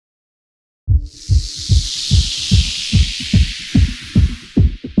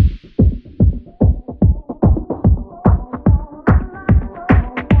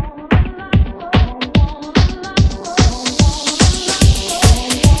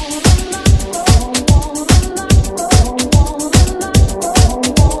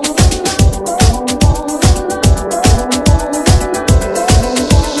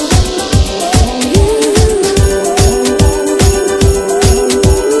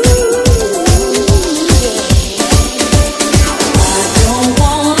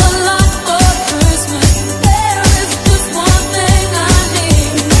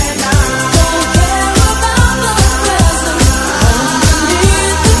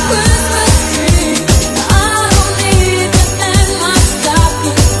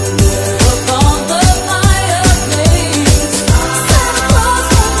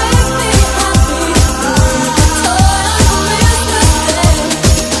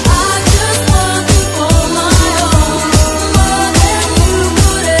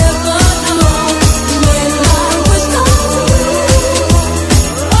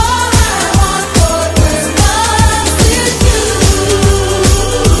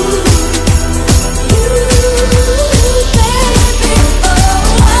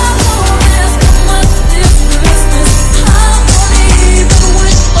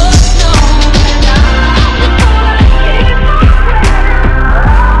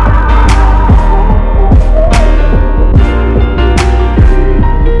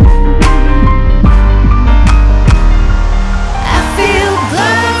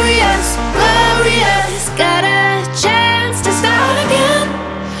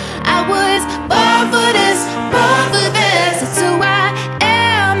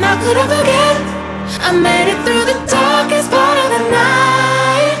I made it through the darkest part of the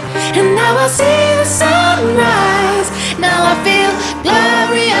night, and now I see the sunrise. Now I feel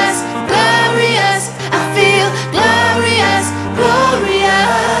glorious, glorious. I feel glorious,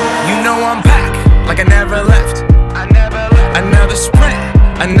 glorious. You know I'm back, like I never left. Another sprint,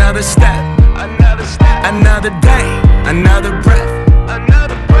 another step, another day, another breath.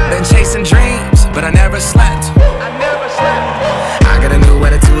 Been chasing dreams, but I never slept. I got a new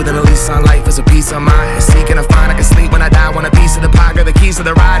attitude and a lease on life is a peace of mind. Seeking to find I can sleep when I die. Want a piece of the pie, got the keys to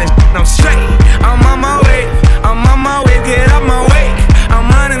the ride, and I'm straight. I'm on my way, get up my way. I'm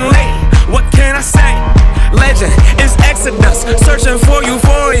running late, what can I say? Legend is Exodus, searching for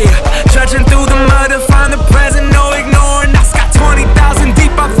euphoria. Trudging through the mud to find the present, no ignoring. I got 20,000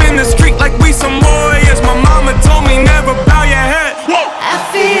 deep off in the street like we some warriors. My mama told me never bow your head. I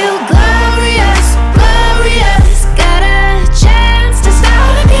feel glorious, glorious. Got a chance to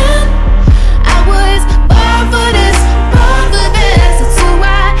start again. I was born for this, born for this. It's who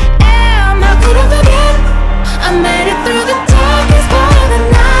I am, how could I forget? I made it through the darkest part of the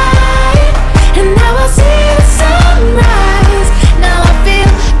night, and now I see the sunrise. Now I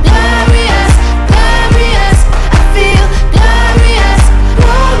feel glorious, glorious. I feel glorious,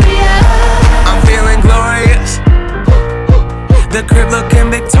 glorious. I'm feeling glorious. The crib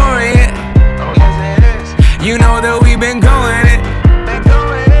looking Victorian. You know that we've been going it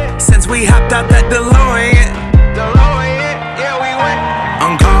since we hopped out that DeLorean.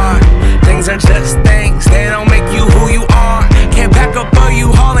 On guard, things are just things. They don't make you who you are. Can't pack up a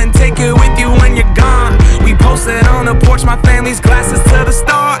U-Haul and take it with you when you're gone. We posted on the porch, my family's glasses to the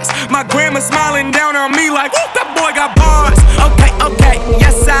stars. My grandma smiling down on me like, whoop, that boy got bars. Okay,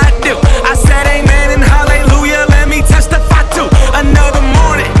 yes I do. I said amen and hallelujah, let me testify too. Another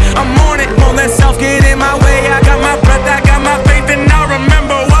morning, I'm on it. Won't let self get in my way. I got my breath, I got my faith, and I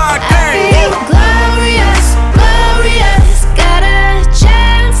remember why I came. I feel glorious, glorious. Got a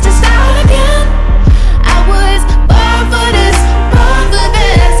chance to start again. I was born for this, born for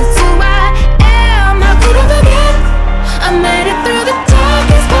this. It's who I am, how could I forget? I made it through the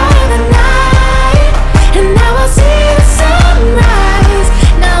darkest part of the night, and now I see the sunrise.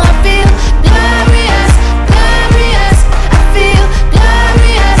 Now I feel glorious, glorious. I feel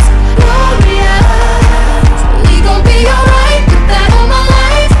glorious, glorious. We gon' be alright, put that on my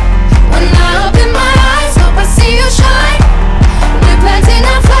life. When I open my eyes, hope I see you shine. We're planting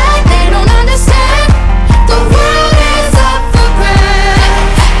our flag, they don't understand. The world is up for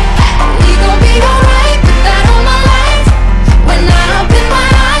grabs. We gon' be alright, put that on my life. When I open my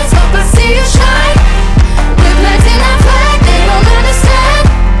eyes, hope I see you shine. We're planting our flag, they don't understand.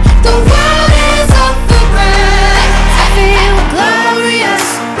 The world is up for grabs. I feel glorious,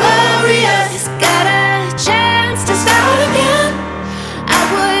 glorious. Got a chance to start again. I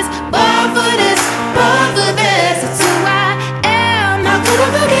was born for this, born for this. It's who I am, how could I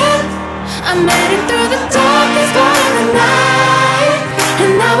forget? I made it through the darkest part of the night,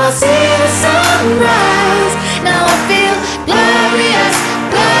 and now I see the sunrise. Now I feel glorious,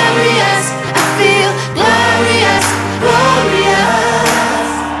 glorious. I feel glorious, glorious.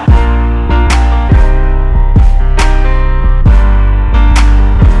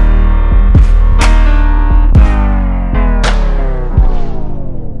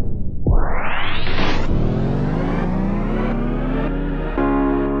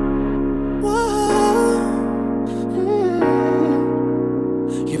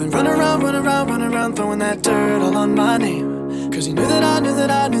 You've been running around, throwing that dirt all on my name. Cause you knew that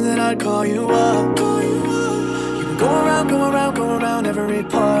I'd call you up. You've been going around every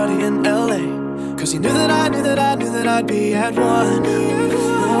party in LA. Cause you knew that I'd be at one.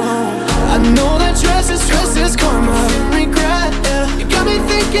 I know that stress is karma, regret, yeah. You got me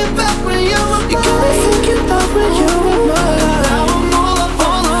thinking about when you were mine. You got me thinking about when you were mine. Now I'm all up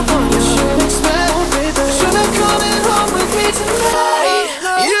on you. Shouldn't expect, baby. Shouldn't coming home with me tonight.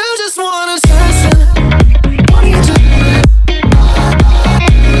 You just wanna stress. What do you do?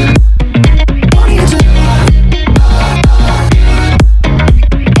 What do you do?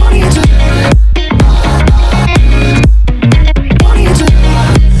 What do you do? What do you do?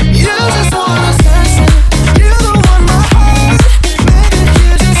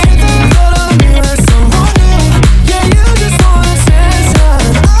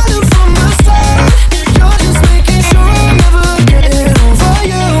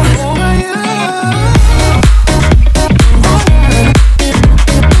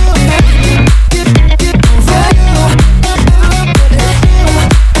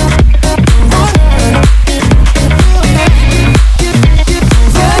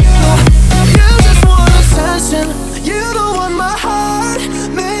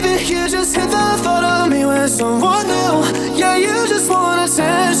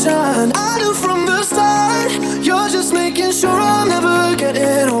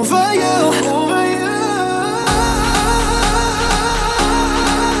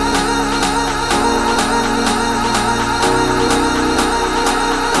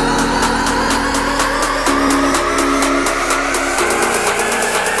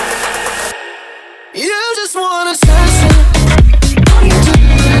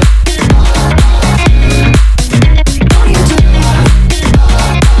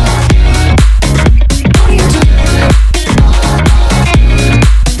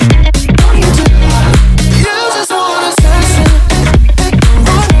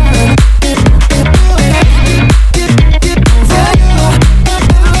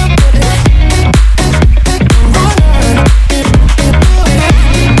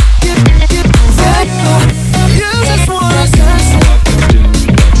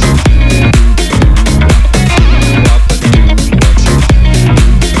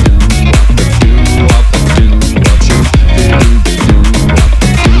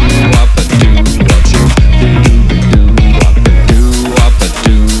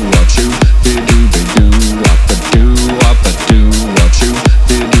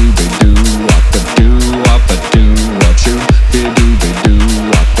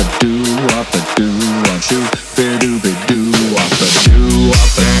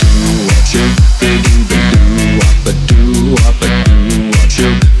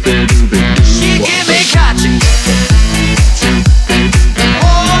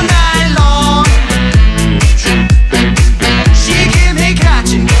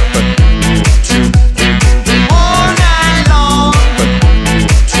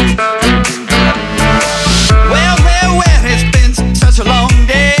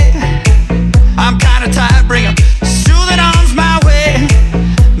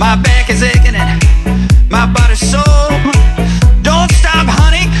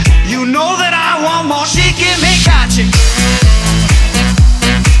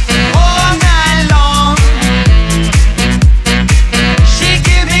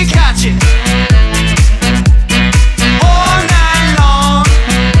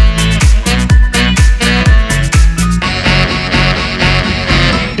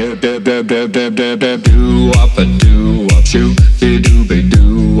 do up a do up shoot be do be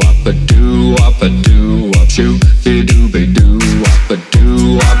do up a do up a do up shoot be do be do up a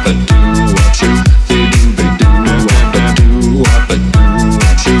do up a do up shoot be do be do up a do up a do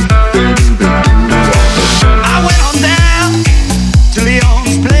up shoot be do be do up a. I went on down to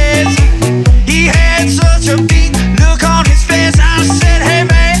Leon's place. He had such a beat look on his face. I said, hey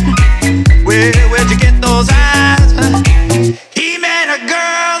man, where'd you get those eyes? He met a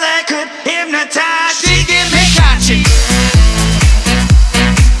girl that could hypnotize. She give me gotcha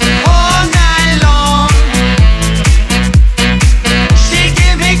all night long. She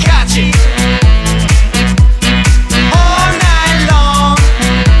give me gotcha all night long.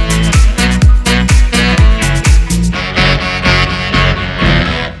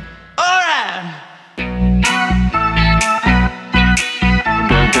 All right.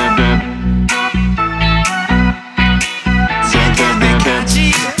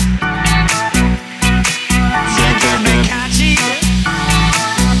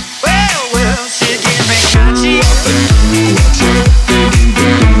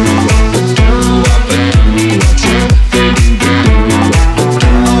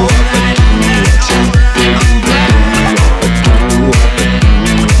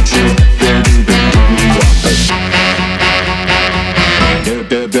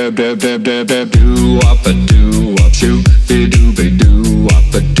 Do up a do up shoot be do be do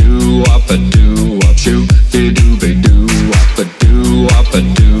up a do up a do up shoot be do be do up a do up a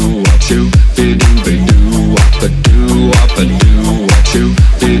do up shoot be do be do up a do up a do up shoot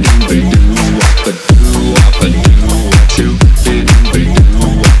be do be do up a do up a do up shoot be do be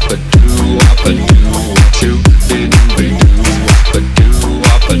do up a do up a do up shoot be do be do up a do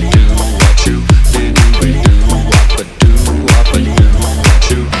up a do up shoot be do be do up a do up a do up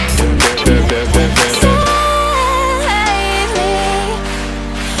shoot.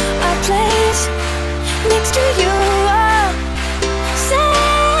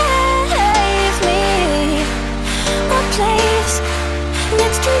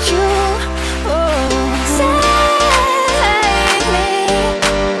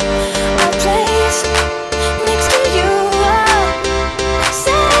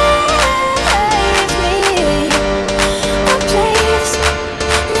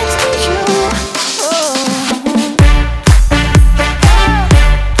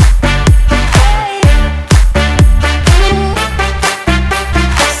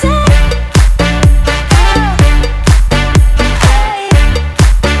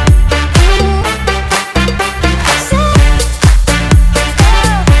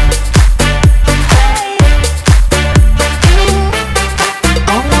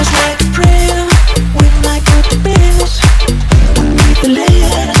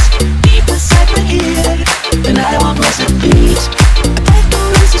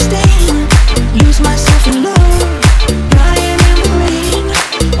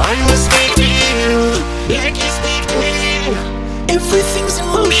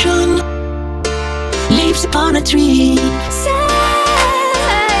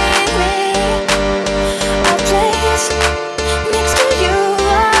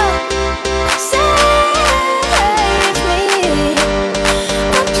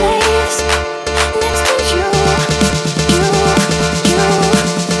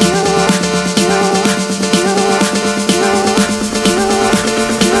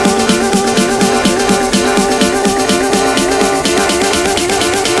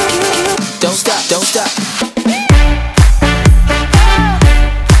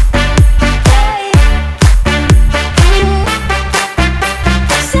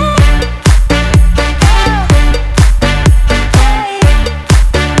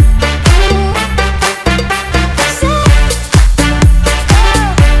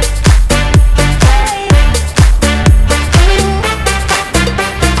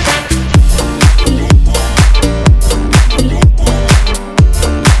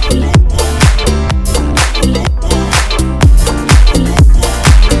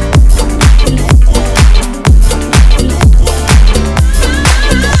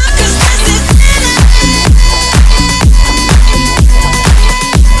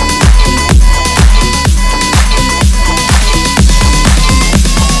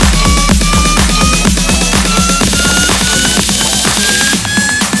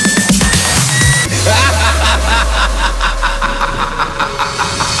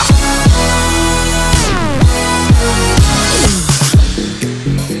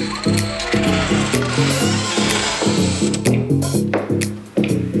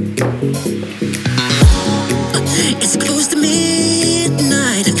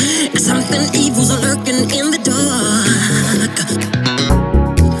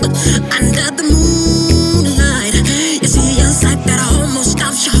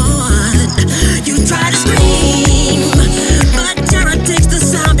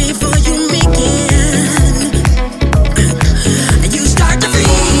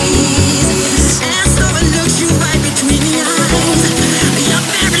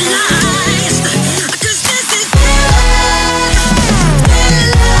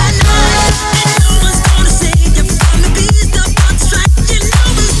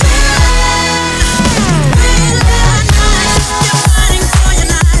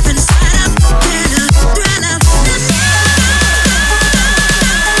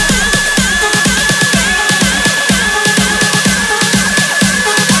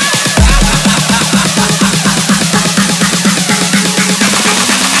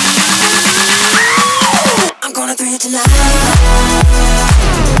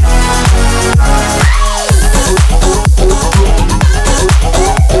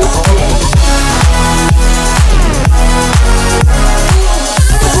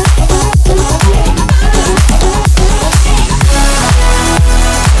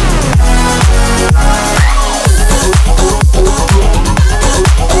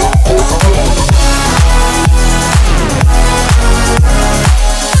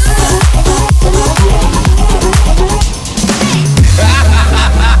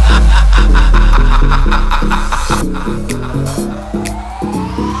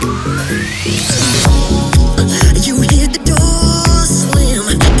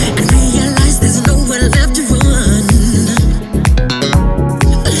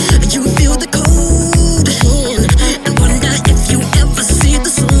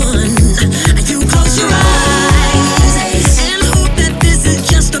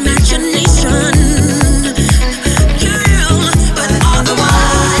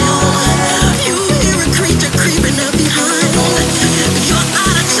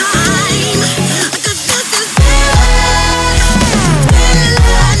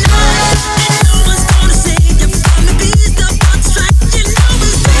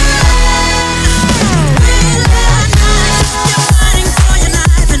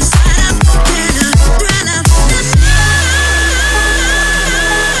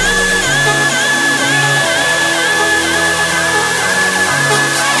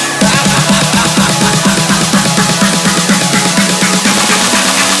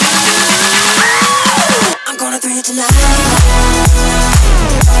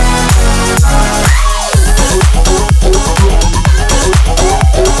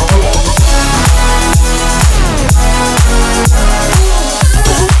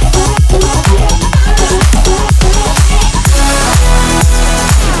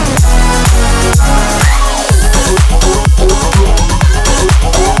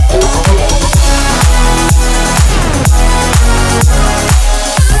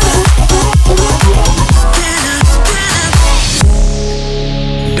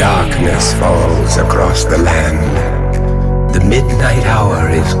 Darkness falls across the land. The midnight hour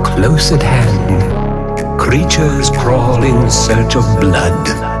is close at hand. Creatures crawl in search of blood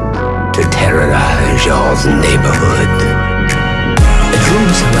to terrorize your neighborhood. And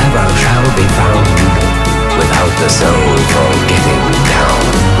whosoever shall be found without the soul for getting down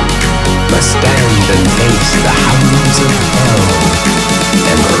must stand and face the hounds of hell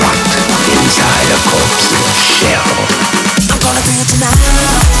and rot inside a corpse's shell. I'm gonna bring it tonight.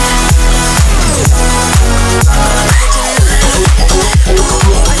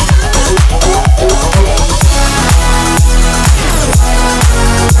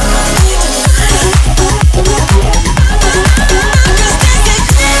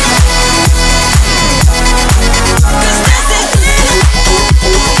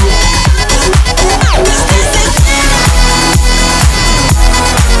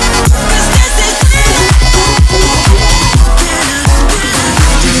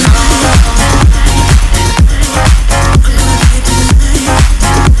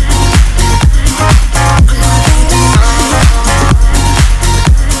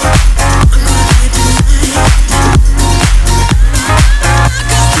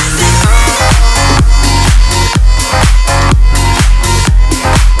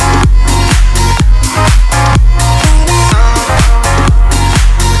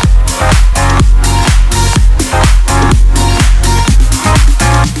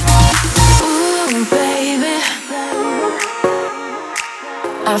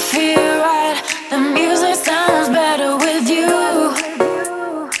 I feel right, the music sounds better with you.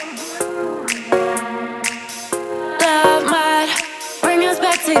 Love might bring us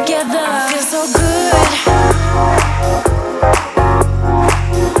back together. I feel so good.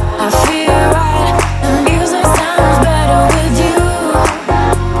 I feel right, the music sounds better with you.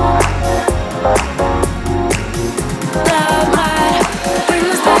 Love might bring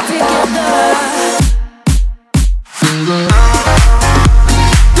us back together.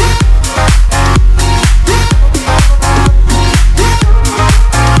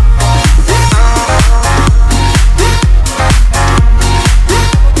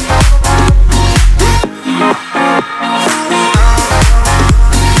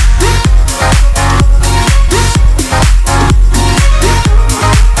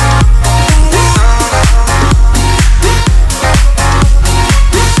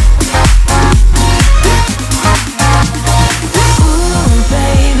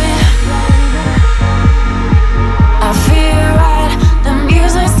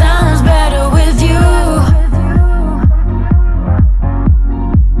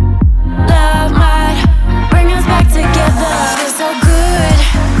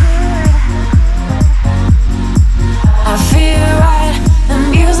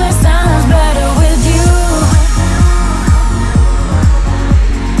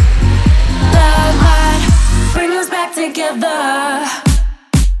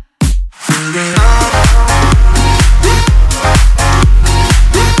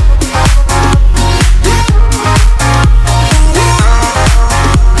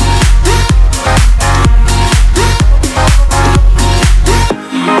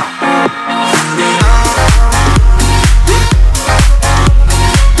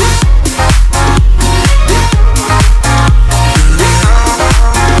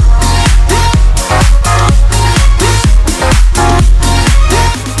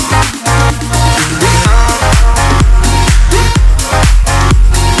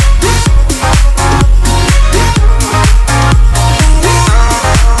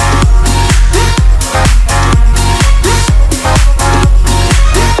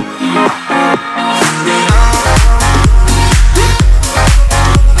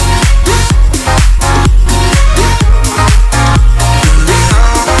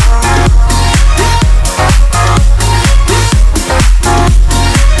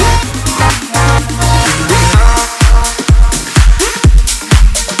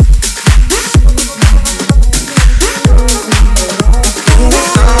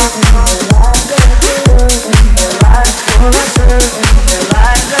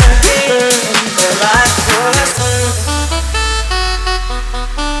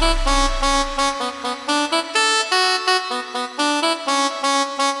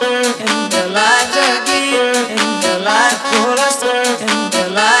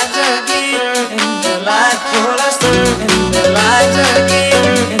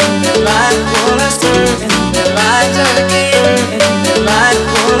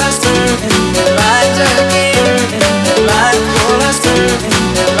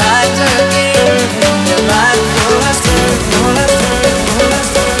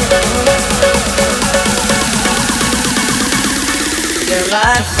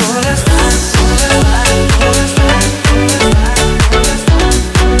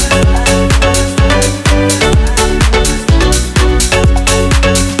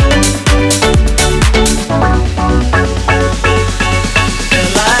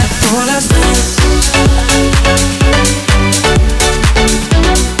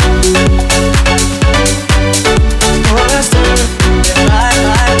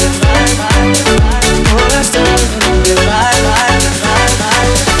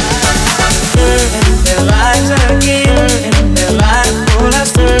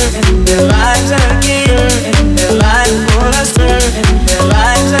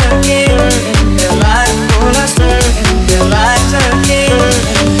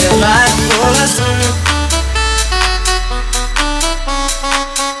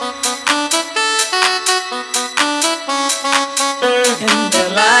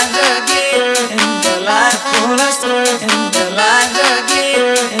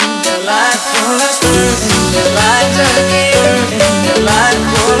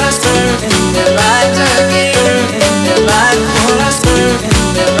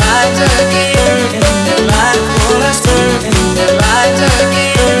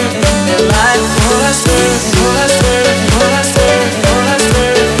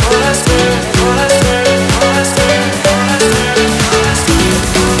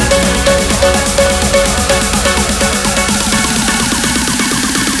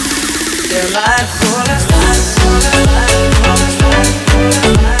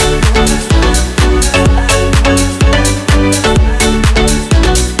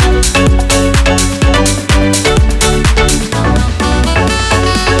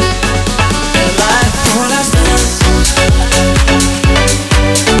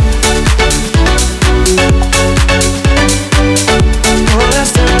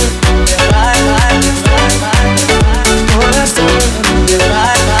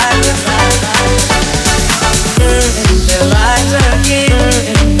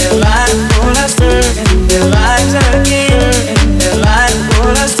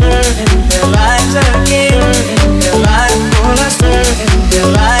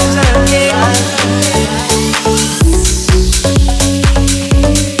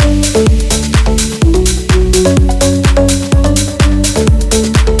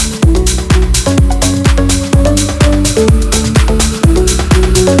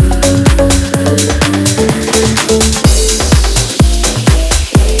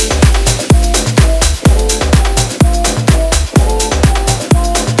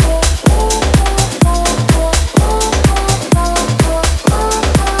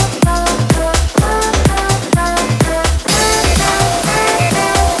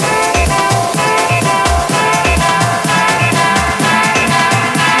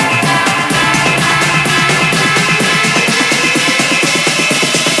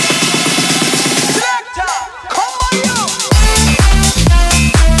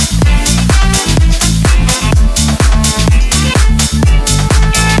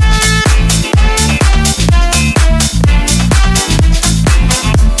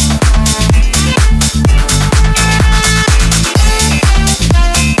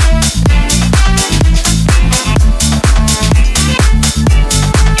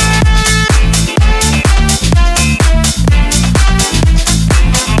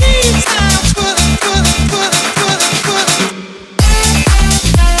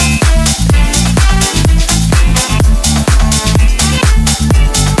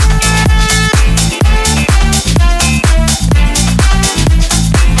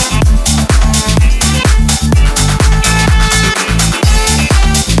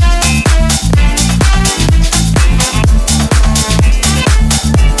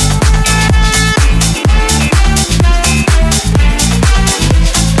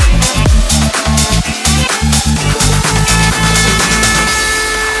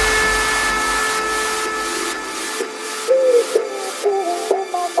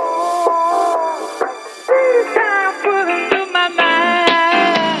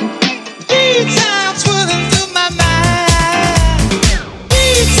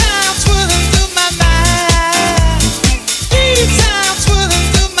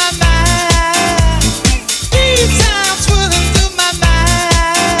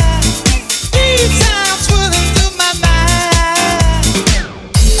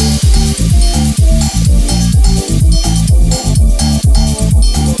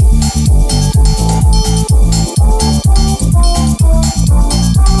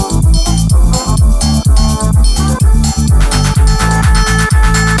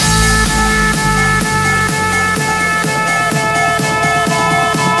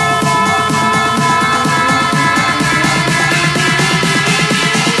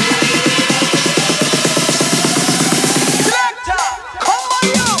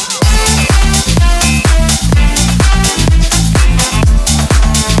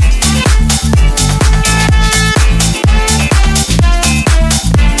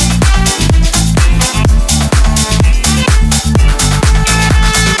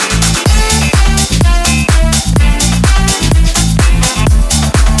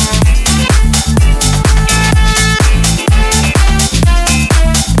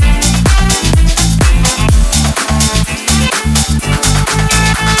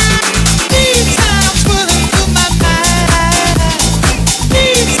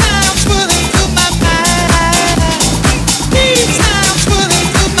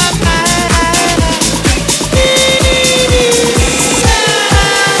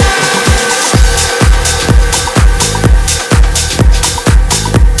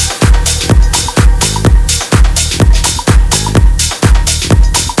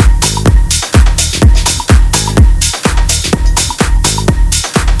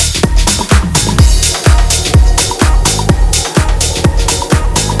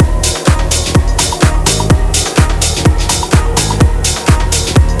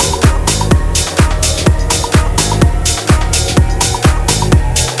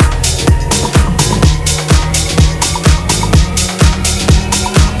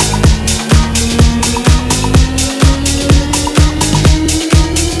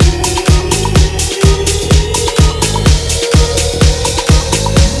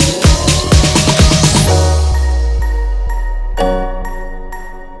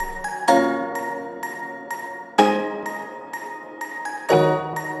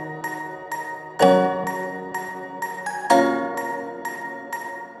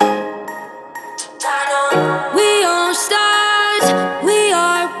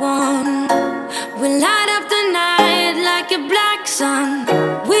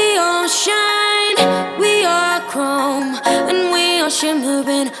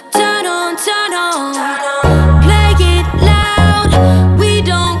 shimmering. Turn on, turn on. Play it loud, we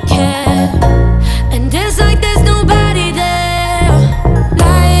don't care. And dance like there's nobody there.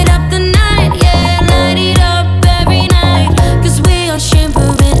 Light up the night, yeah, light it up every night. 'Cause we are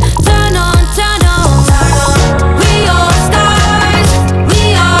shimmering. Turn on, turn on. We are stars, we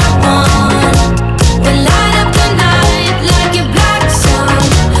are one. We light up the night like a black sun.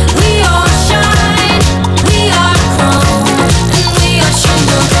 We all shine, we are chrome, and we are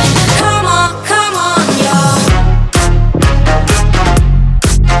shimmering. Come on, y'all.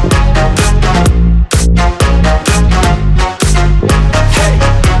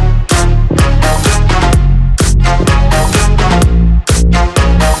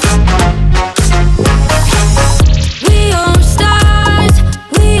 We are stars,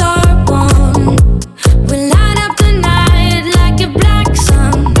 we are one. We light up the night like a black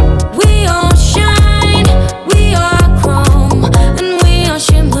sun. We all shine, we are chrome, and we are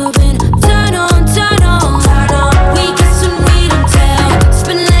shimmering. Turn on, turn on. We kiss and we don't tell.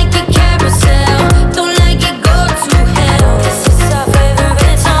 Spin like a carousel. Don't like it, go to hell. This is our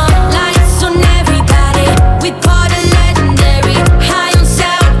favorite song. Lights on everybody. We party legendary. High on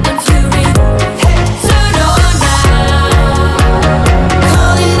sound and fury. Turn on now.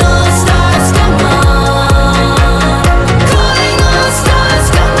 Calling all stars, come on. Calling all stars,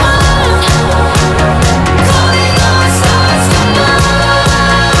 come on. Calling all stars, come on.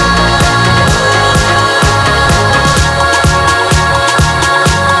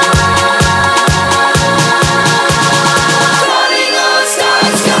 Calling all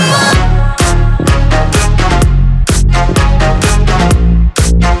stars, come on.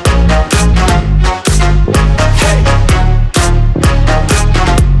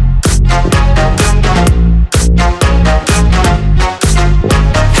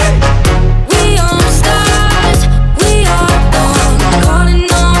 We are stars, we are one. Calling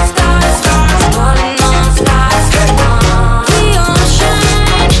all stars, calling all stars, come on. We all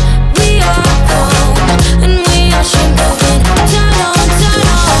shine, we are chrome, and we are shimmering. Turn on, turn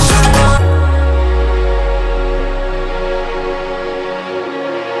on.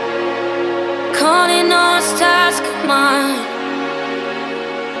 Calling all stars, come on.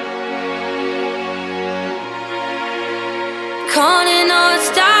 Calling all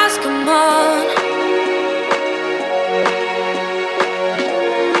stars, come on.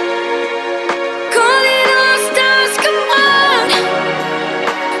 Calling all stars, come on. Calling all stars, come on.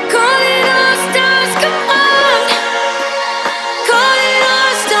 Calling all stars, come on.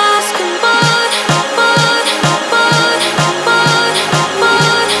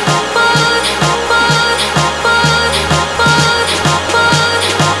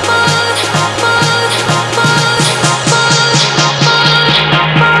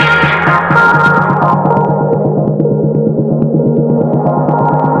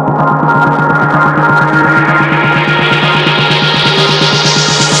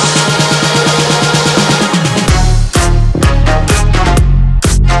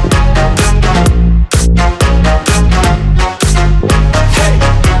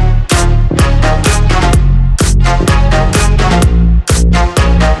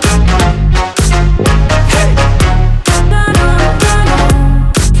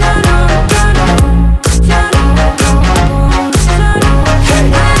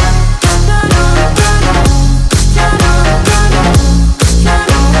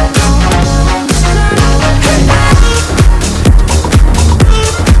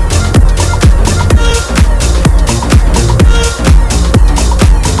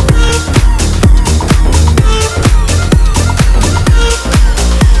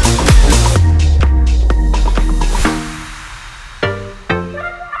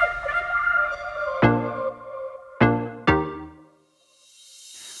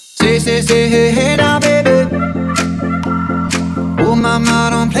 Say, hey now, baby. Oh, mama,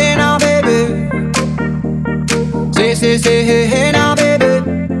 don't play now, baby. Say, hey now, baby.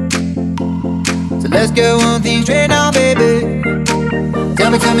 So let's get one thing straight now, baby. Tell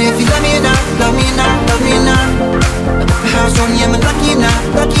me if you love me or not, love me or not, love me or not. I put the house on you, am I lucky or not,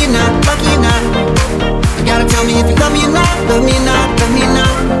 lucky or not, lucky or not? You gotta tell me if you love me or not, love me or not, love me or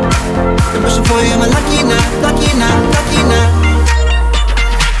not. I'm rushing for you, am I lucky or not, lucky or not, lucky or not?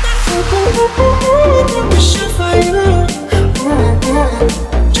 Wishing for you.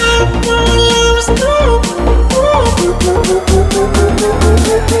 Just wanna let us know.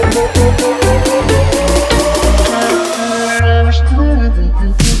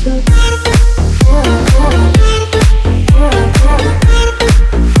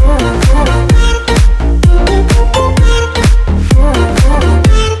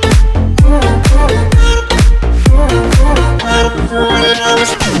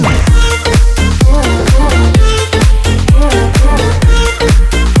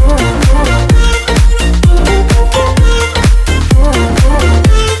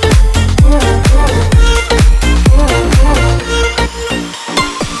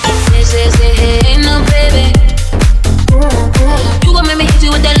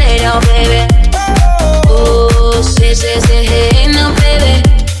 now, baby. Oh, say, hey now, baby.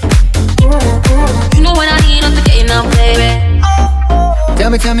 You know when I need up the gate now, baby.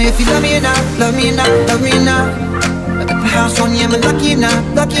 Tell me if you love me or not, love me or not, love me or not. I got the house on you, am I lucky or not,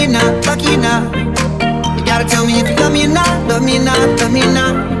 lucky or not, lucky or not? You gotta tell me if you love me or not, love me or not, love me or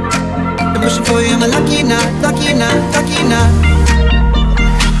not. I'm wishing for you, am I lucky or not, lucky or not, lucky or not?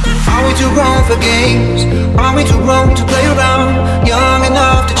 Are we too grown for games? Are we too grown to play around? Young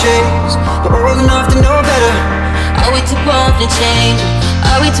enough to chase, but old enough to know better. Are we too grown to change?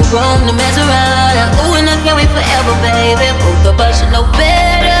 Are we too grown to mess around? Ooh, and I can't wait forever, baby. Both of us should know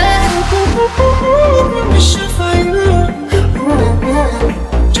better. We should find love.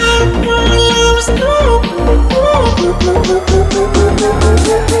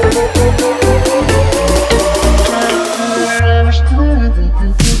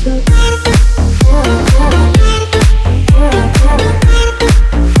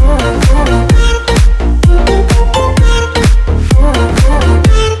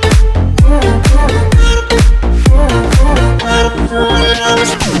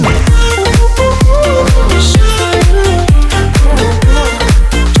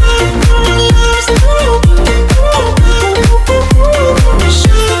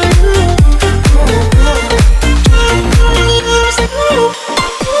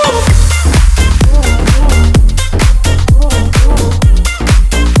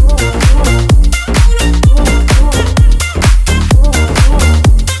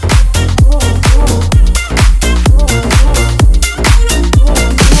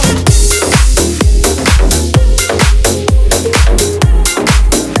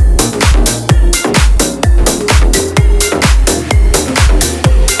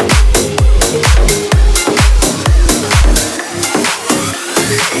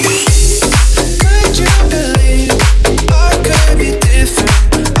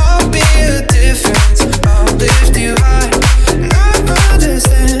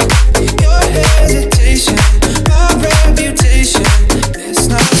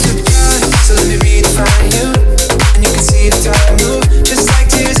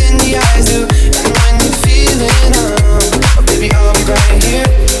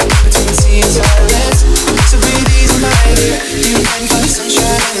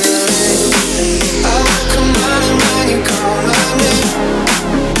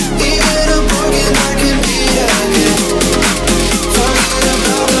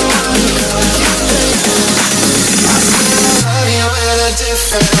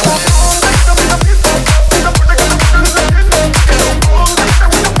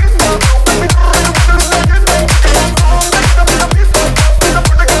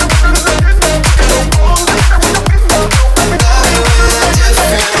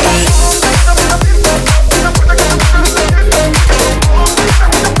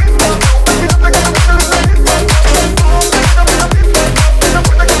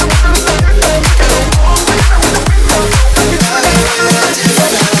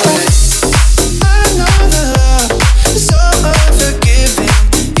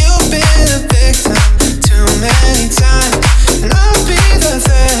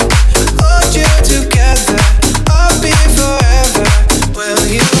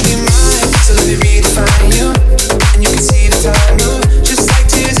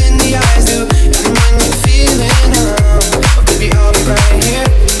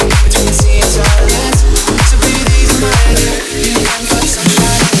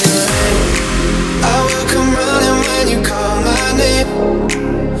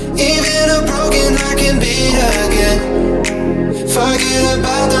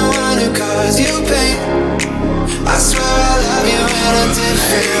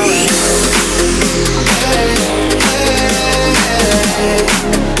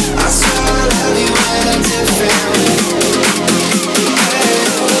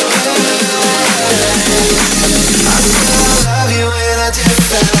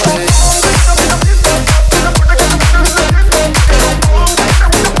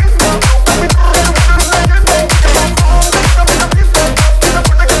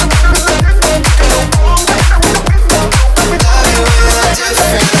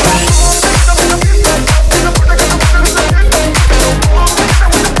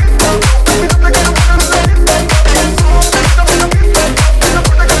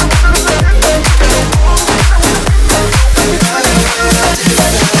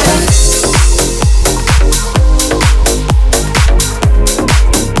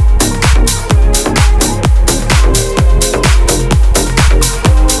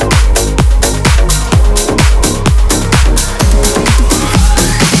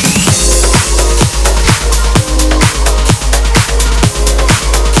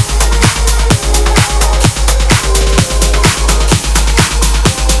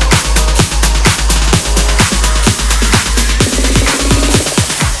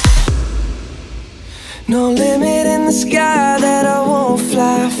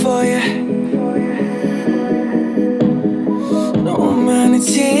 for you. No amount of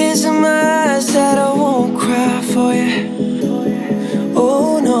tears in my eyes that I won't cry for you.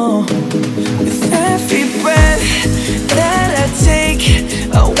 Oh no. With every breath that I take,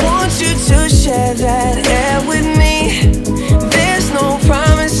 I want you to share that air with me. There's no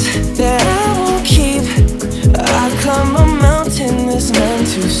promise that I won't keep. I climb a mountain that's none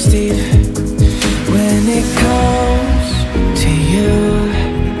too steep. When it comes to you,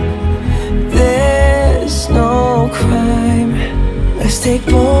 there's no crime. Let's take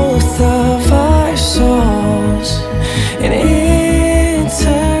both of our souls and intertwine.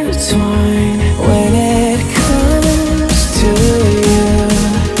 When it comes to you,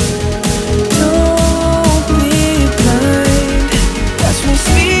 don't be blind. Watch me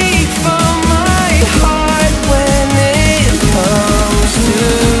speak from my heart. When it comes to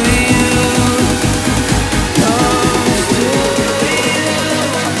you, comes to you.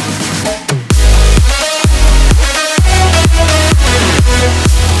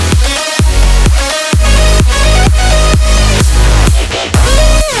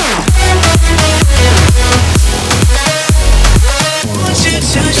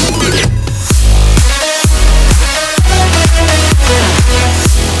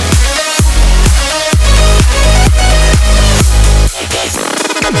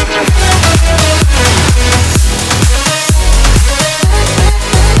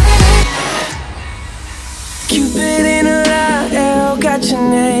 Cupid in a light, L got your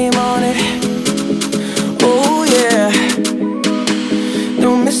name on it. Oh yeah.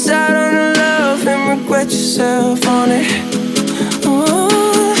 Don't miss out on the love and regret yourself on it.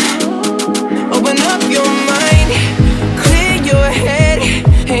 Ooh. Open up your mind, clear your head.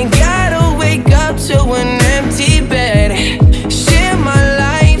 Ain't gotta wake up to an empty bed. Share my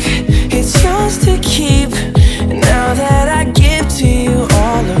life, it's yours to keep. Now that I give to you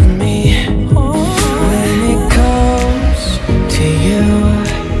all of me. When it comes to you,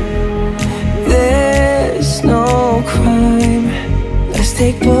 there's no crime. Let's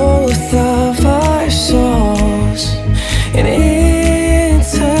take both of our souls and intertwine.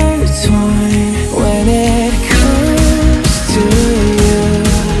 When it comes to you,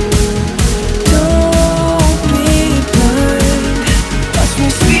 don't be blind. Watch me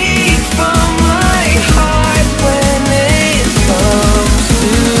speak from my heart. When it comes to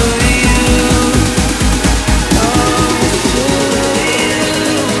you, comes to you.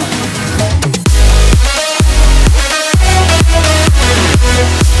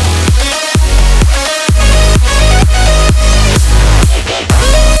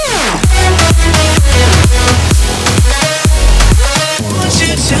 Want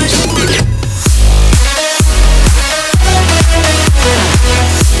you to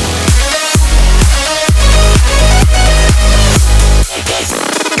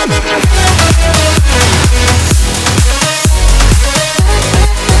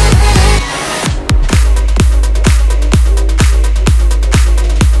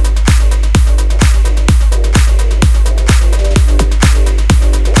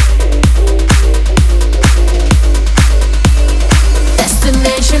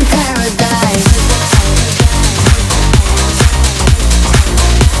Destination paradise.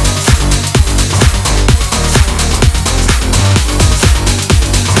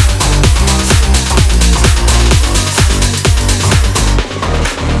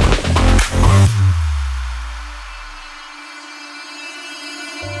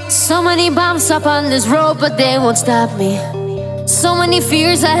 So many bumps up on this road, but they won't stop me. So many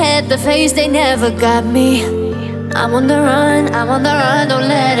fears I had to face, they never got me. I'm on the run, don't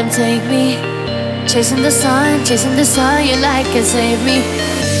let him take me. Chasing the sun, your light can save me.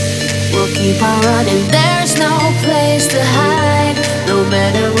 We'll keep on running, there's no place to hide. No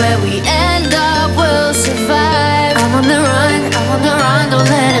matter where we end up, we'll survive. I'm on the run, don't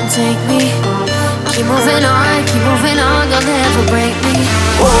let him take me. Keep moving on, don't ever break me.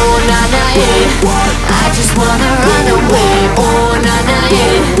 Oh, nah, nah, yeah, I just wanna run away. Oh, nah, nah,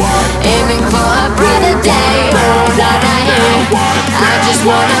 yeah, aiming for a brighter day. Oh, nah, nah, yeah, I just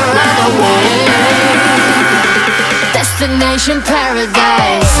wanna run away. Destination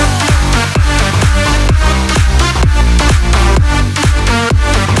paradise.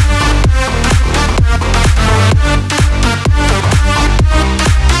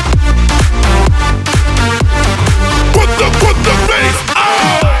 Put the bass on!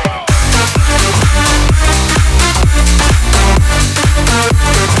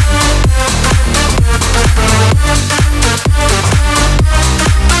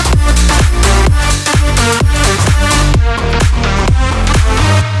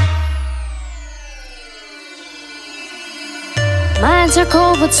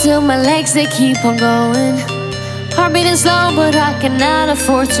 cold, but still my legs, they keep on going. Heart beating slow, but I cannot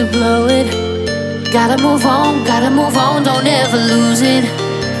afford to blow it. Gotta move on, don't ever lose it.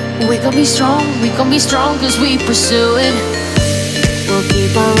 We gon' be strong, cause we pursue it. We'll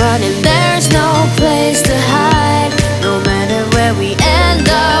keep on running, there's no place to hide. No matter where we end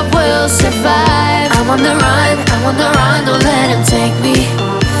up, we'll survive. I'm on the run, don't let him take me.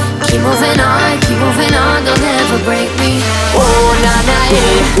 Keep moving on, don't ever break me. Oh, na-na,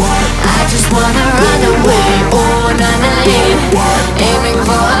 yeah, I just wanna run away. Oh, na-na, yeah, aiming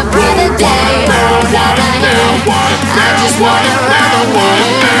for a brighter day. Oh, na-na, yeah, I just wanna run away.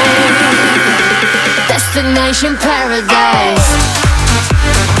 Destination paradise.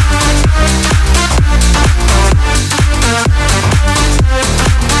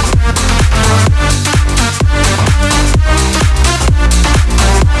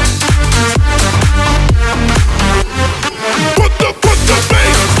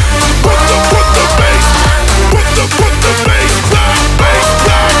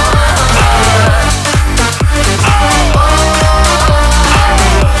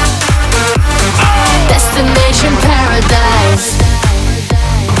 Destination paradise.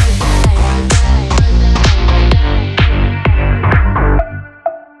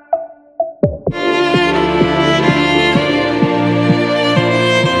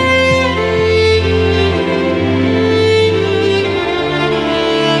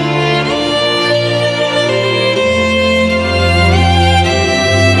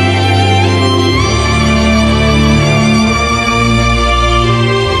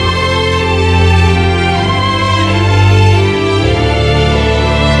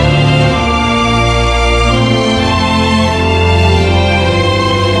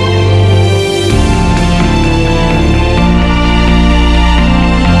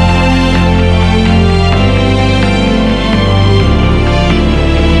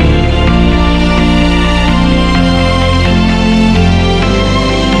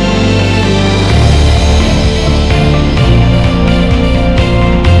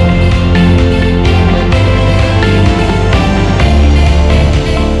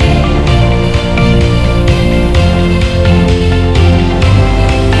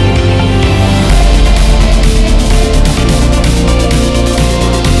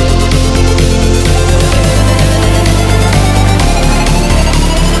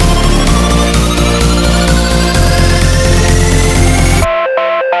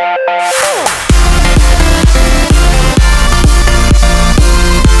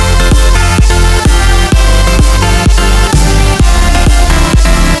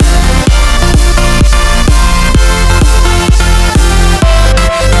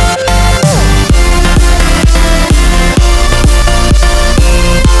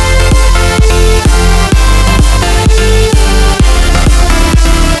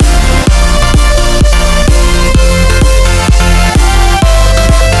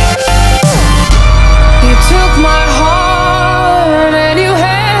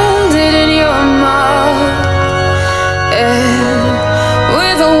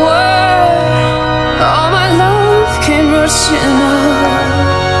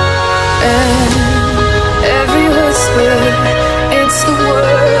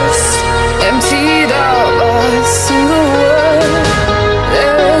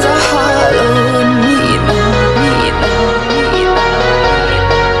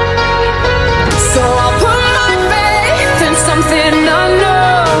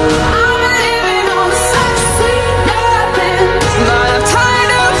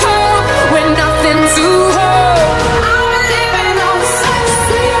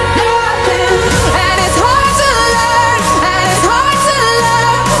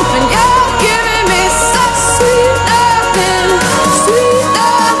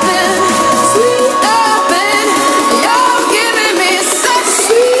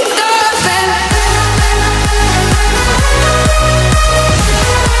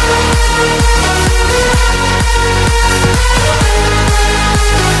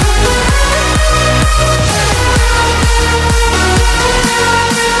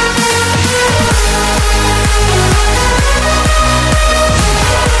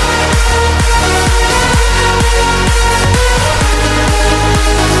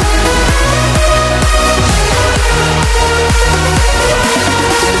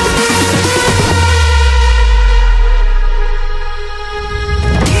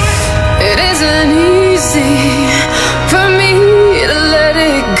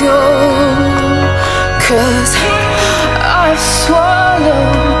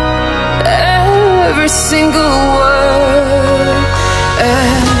 single word,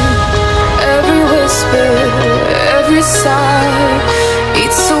 and every whisper, every sigh,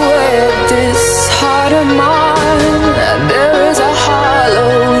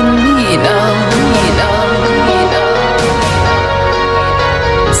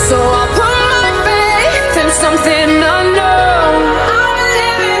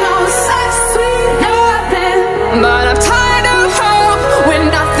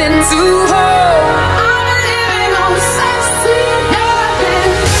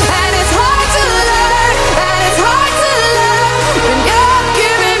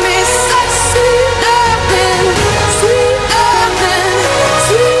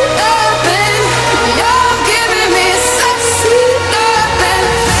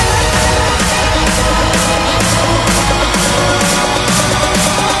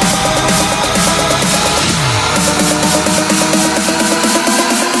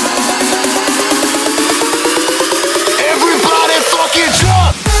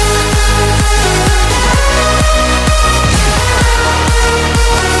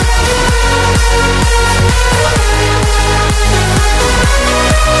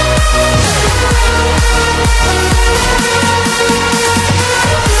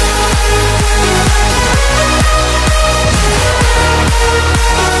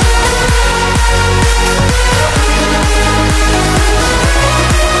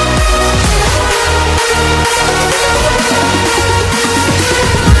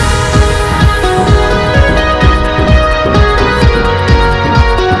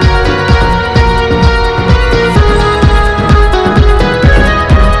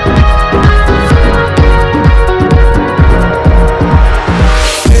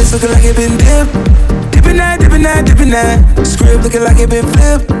 Crib looking like it been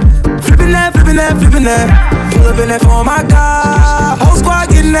flipped. Flipping that, flipping that, flipping that. Pull up in that phone, my God. Whole squad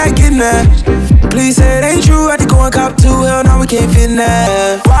getting that, getting that. Please say it ain't true. I had to go and cop 2. Hell no, we can't fit in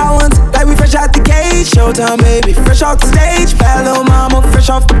that. Wild ones, like we fresh out the cage. Showtime, baby, fresh off the stage. Bad little mama, fresh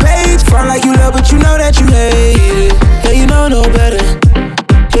off the page. Front like you love, but you know that you hate it. Yeah, you know no better.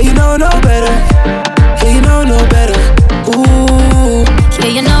 Yeah, you know no better. Yeah, you know no better. Ooh.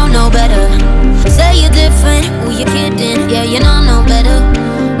 Yeah, you know no better. Say you're different, ooh, you're kidding. Yeah, you know no better.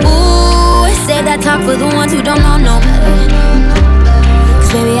 Ooh, say that talk for the ones who don't know no better.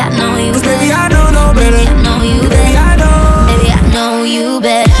 Cause baby, I know you better. Baby, I don't know better. Baby, I know you better. Baby, I know. Baby, I know you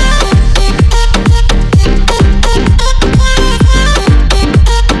better.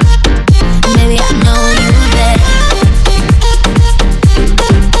 Baby, I know you better.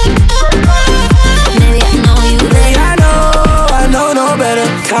 Baby, I know you better. I know no better.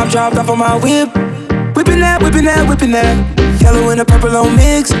 Top dropped off on my whip. Whipping that, whipping that, whipping that. Yellow and the purple on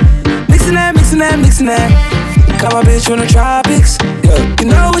mix. Mixing that, mixing that, mixing that. Got my bitch from the tropics. Yeah,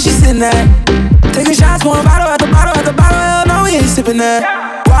 you know where she sitting at. Taking shots, one bottle at the bottle at the bottle. Hell no, we ain't sipping that.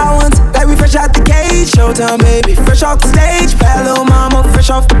 Wild ones, like we fresh out the cage. Showtime, baby, fresh off the stage. Bad little mama,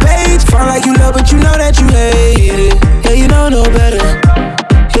 fresh off the page. Front like you love, but you know that you hate it. Yeah, you know no better.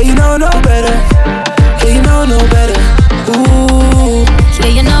 Yeah, you know no better. Yeah, you know no better. Ooh.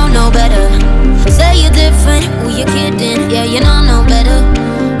 Yeah, you know no better. Say you're different, ooh, you're kidding. Yeah, you know no better.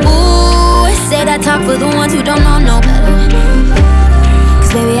 Ooh, say that talk for the ones who don't know no better.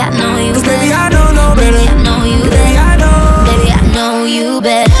 Cause baby, I know you better. Baby, I don't know better. Baby, I know you better. Baby, I know. Baby, I know you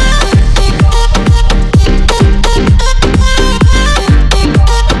better.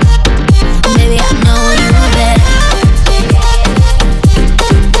 Baby, I know you better.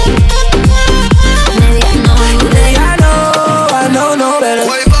 Baby, I know you better. I know no better.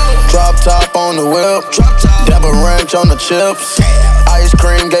 Drop top on the whip. Dab a ranch on the chips. Ice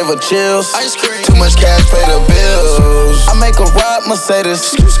cream gave her chills. Too much cash, pay the bills. I make a ride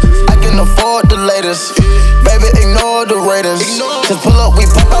Mercedes. I can afford the latest. Baby, ignore the Raiders. Just pull up, we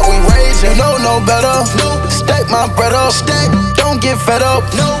pop out, we rage. You know no better. Stack my bread up. Don't get fed up.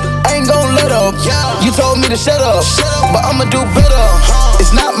 I ain't gon' let up. You told me to shut up, but I'ma do better.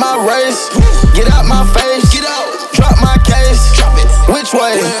 It's not my race. Get out my face. Drop my case. Which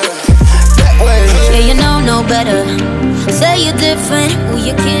way? That way. Yeah, you know no better. Say you're different, ooh,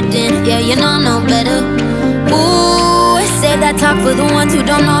 you're kidding. Yeah, you know no better. Ooh, say that talk for the ones who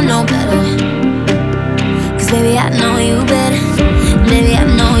don't know no better. Cause baby, I know you better. Baby, I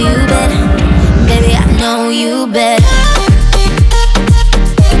know you better. Baby, I know you better.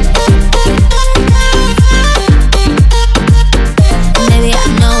 Baby, I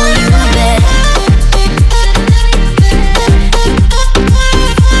know you better.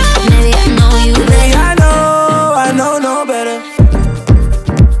 Baby, I know you better. I know no better.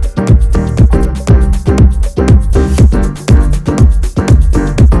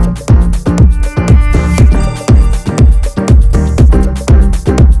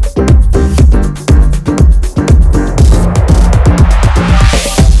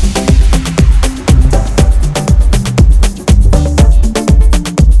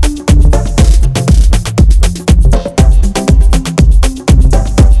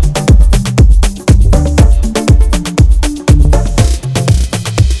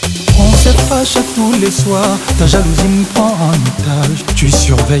 À tous les soirs, ta jalousie me prend en otage. Tu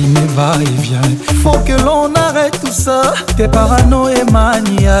surveilles mes va-et-vient. Faut que l'on arrête tout ça. T'es parano et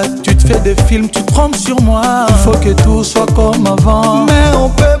maniaque. Tu te fais des films, tu te trompes sur moi. Faut que tout soit comme avant. Mais on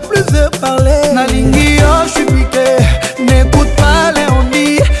peut plus se parler. Nalingi, oh, je suis piqué. N'écoute pas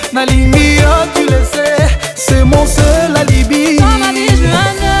Léonie. Nalingi, oh, tu le sais. C'est mon seul alibi. Dans ma vie, je veux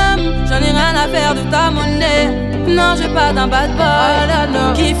un homme. J'en ai rien à faire de ta monnaie. Non, j'ai pas d'un bad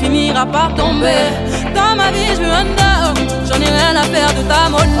boy qui finira par tomber. Dans ma vie, je veux un homme. J'en ai rien à faire de ta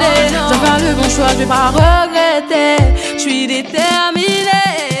monnaie. Je vais faire le bon choix, je vais pas regretter. Je suis déterminée.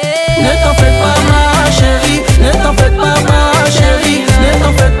 Ne t'en fais pas ma chérie. Ne t'en fais pas ma chérie. Ne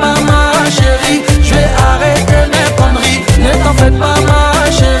t'en fais pas ma chérie. Je vais arrêter mes conneries. Ne t'en fais pas ma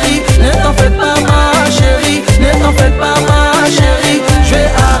chérie. Ne t'en fais pas ma chérie. Ne t'en fais pas ma chérie. Je vais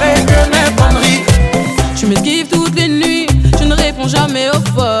arrêter mes conneries. Tu m'esquives toutes les nuits, je ne réponds jamais au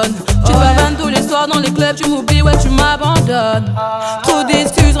phone. Tu te pavanes tous les soirs dans les clubs, tu m'oublies, ouais tu m'abandonnes. Trop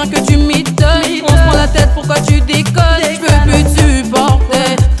d'excuses, rien que tu m'étonnes. On se prend la tête, pourquoi tu déconnes? Je peux plus te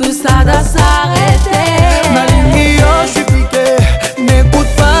supporter, tout ça doit s'arrêter. Nalingi, oh, je suis piqué. N'écoute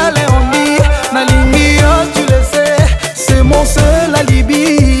pas Léonie. Nalingi, oh, tu le sais. C'est mon seul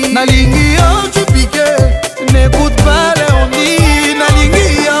alibi. Nalingi, oh, je suis piqué. N'écoute pas Léonie.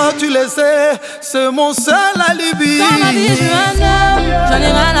 Nalingi, oh, tu le sais. C'est mon seul alibi. Dans ma vie, je veux un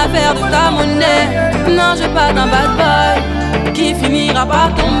à faire de ta monnaie. Non, je veux pas d'un bad boy qui finira par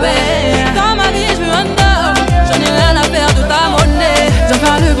tomber. Dans ma vie, je veux un homme, j'en ai rien à faire de ta monnaie. Je vais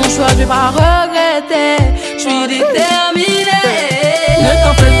faire le bon choix, je vais pas regretter. Je suis déterminée. Ne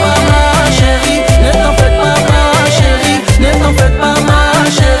t'en fais pas ma chérie, ne t'en fais pas ma chérie, ne t'en fais pas ma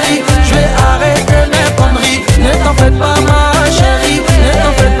chérie. Je vais arrêter mes conneries. Ne t'en fais pas ma chérie, ne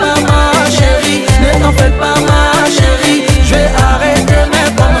t'en fais pas ma chérie, ne t'en fais pas ma chérie. Je vais arrêter mes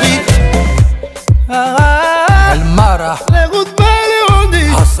conneries. El Mara, les routes belles et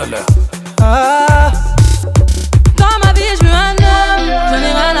Hustler. Dans ma vie, je veux un homme, j'en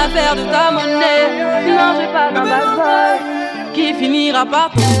ai rien à faire de ta monnaie. Non, je veux pas d'un bad boy qui finira par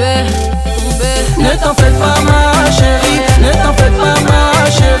tomber. Ne t'en fais pas ma chérie, ne t'en fais pas ma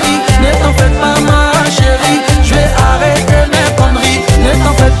chérie, ne t'en fais pas ma chérie. Je vais arrêter mes conneries. Ne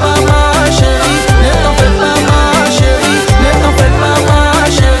t'en fais pas ma chérie, ne t'en fais pas ma chérie, ne t'en fais pas ma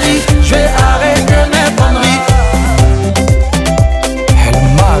chérie. Je vais arrêter mes conneries. El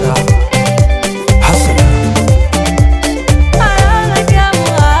Mara, Hustler.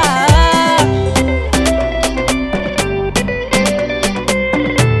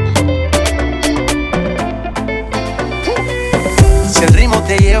 Si el ritmo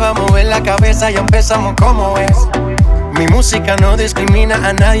te lleva a mover la cabeza, ya empezamos como es. Mi música no discrimina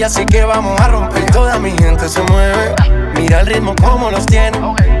a nadie, así que vamos a romper. Toda mi gente se mueve, mira el ritmo como los tiene.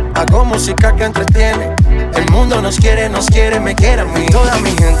 Hago música que entretiene. El mundo nos quiere, me quiere a mí. Toda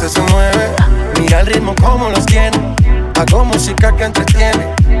mi gente se mueve, mira el ritmo como los tiene. Hago música que entretiene.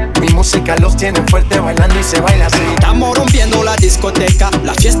 Mi música los tiene fuerte bailando y se baila así. Estamos rompiendo la discoteca,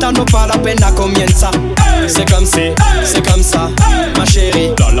 la fiesta no para, apenas comienza. C'est comme si, c'est comme ça, ma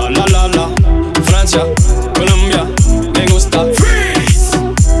chérie. La la la la la. Francia, Colombia, me gusta. Freeze.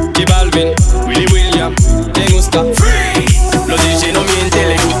 J Balvin, Willy William, me gusta. Freeze. Los DJ no mienten,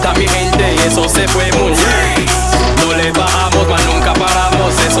 le gusta a mi gente y eso se fue muy bien. No le bajamos, mas nunca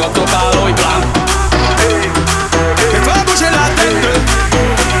paramos, eso tocado y blanco. Que va bouger la tête.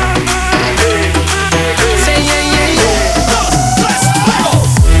 Say yeah yeah yeah. Let's go.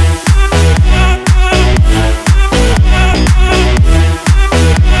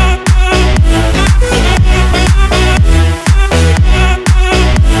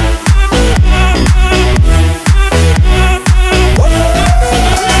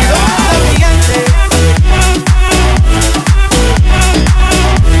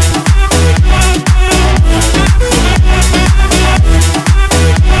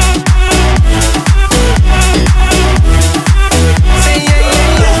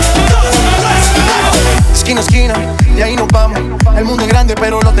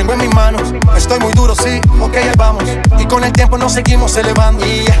 Pero lo tengo en mis manos. Estoy muy duro, sí, ok, ahí vamos. Y con el tiempo nos seguimos elevando.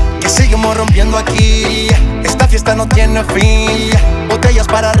 Que seguimos rompiendo aquí. Esta fiesta no tiene fin. Botellas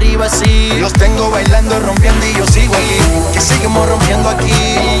para arriba, sí. Los tengo bailando, rompiendo y yo sigo aquí. Que seguimos rompiendo aquí.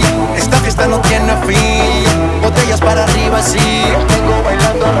 Esta fiesta no tiene fin. Botellas para arriba, sí. Los tengo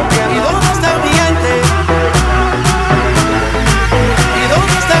bailando, rompiendo. ¿Y dónde está mi gente? ¿Y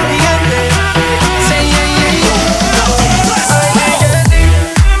dónde está mi gente? Say yeah, yeah, yeah.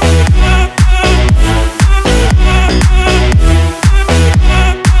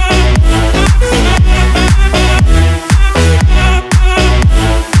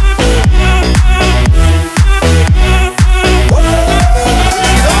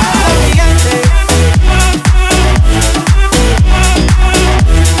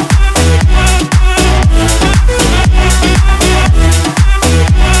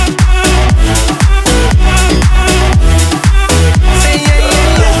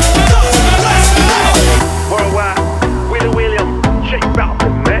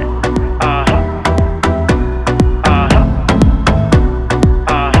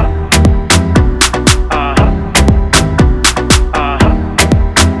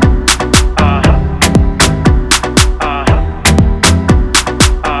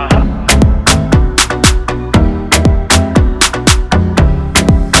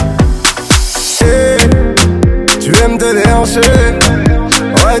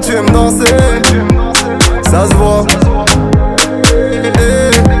 Ouais, tu aimes danser, ça se voit.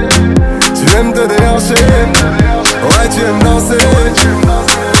 Tu aimes te déhancher, ouais, tu aimes danser.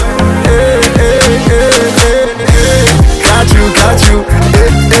 Got you, got you,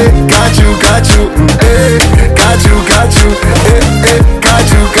 got you, got you, got you, got you, got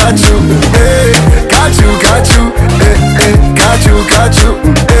you, got you, got you, got you, got you, got you, got you,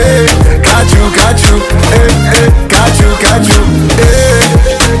 got you, got you, got you,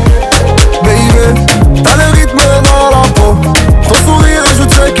 baby, t'as le rythme dans la peau, ton sourire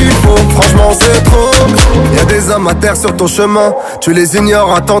ajoute ce qu'il faut, franchement c'est trop. Y'a des hommes à terre sur ton chemin. Tu les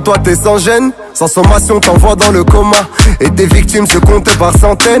ignores, attends, toi t'es sans gêne. Sans sommation, t'envoies dans le coma. Et tes victimes se comptent par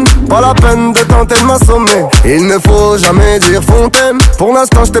centaines. Pas la peine de tenter de m'assommer. Il ne faut jamais dire fontaine. Pour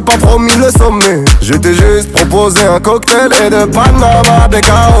l'instant, je t'ai pas promis le sommet. Je t'ai juste proposé un cocktail et de Panama de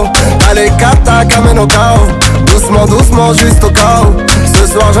Cao. Allez, cata, cameno cao. Doucement, doucement, juste au chaos. Ce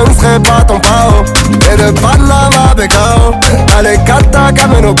soir, je ne serai pas ton pao. Et de Panama de Cao. Allez, cata,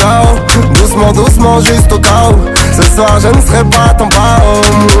 cameno cao. Doucement, doucement, juste au chaos. Ce soir, je ne serai pas ton pao.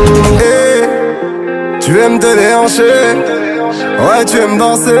 Hey. Tu aimes te déhancher, ouais tu aimes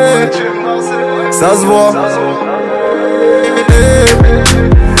danser, ça se voit.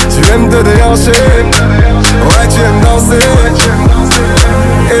 Tu aimes te déhancher, ouais tu aimes danser.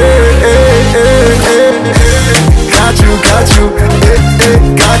 Got you, got you,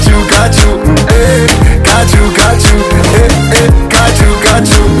 got you, got you, got you, got you, got you, got you, got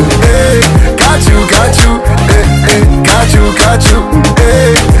you, got you, got you, got you, got you,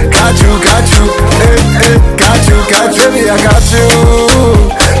 got you, got you, got you,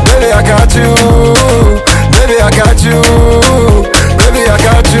 baby I got you, baby I got you, baby I got you, baby I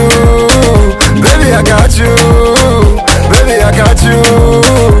got you, baby I got you, baby I got you,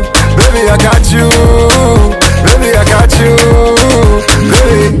 baby I got you, baby I got you,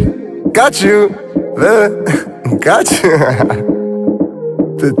 baby got you, baby got you.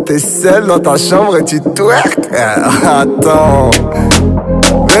 T'es seul dans ta chambre et tu twerk. Attends.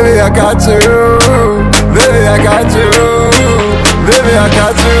 Baby, I got you. Baby, I got you. Baby, I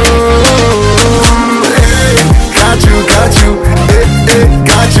got you. Hey, got you, got you. Hey, hey,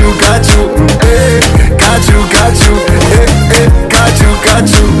 got you, got you. Hey, got you, got you. Hey, hey, got you, got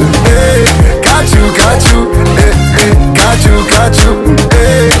you. Hey, got you, got you. Hey, hey, got you, got you.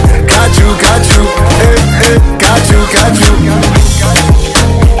 Hey, got you, got you. Hey, hey, got you, got you.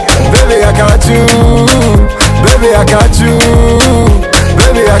 Baby, I got you. Baby, I got you.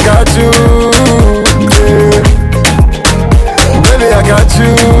 Baby, I got you. Yeah. Baby, I got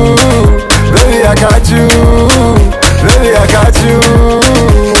you. Baby, I got you. Baby, I got you.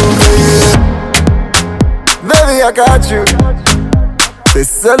 Yeah. Baby, I got you. T'es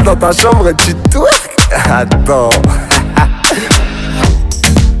seul dans ta chambre et tu twerk. Attends.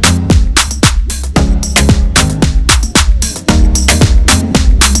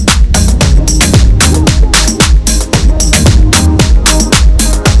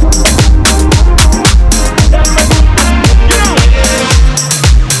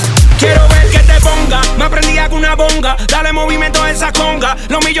 Dale movimiento a esa conga,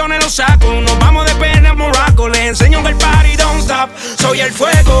 los millones los saco. Nos vamos de pena a Morocco, les enseño que el party don't stop. Soy el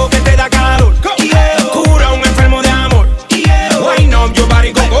fuego que te da calor, cura a un enfermo de amor. Wine up your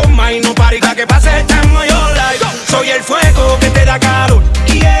body, go goma y no parica que pase el time of your life. Soy el fuego que te da calor,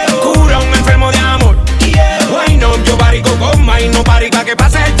 cura a un enfermo de amor. Wine up your body, go goma y no parica que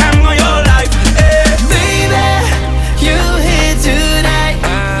pase el time of your life. Baby, you here tonight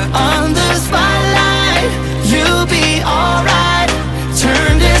on the spotlight. You'll be alright.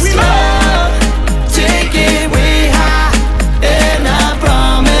 Turn this club, take it way high, and I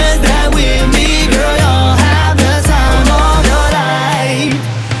promise that with me, girl, you'll have the time of your life.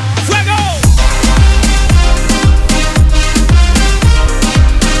 Fuego!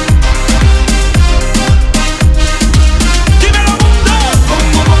 Dímelo mundo. Bum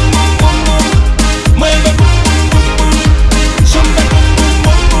bum bum bum bum bum. Mueve bum bum bum bum. Zumba bum bum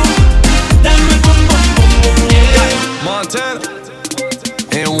bum bum. Dame bum bum bum bum. Yeah. Montana.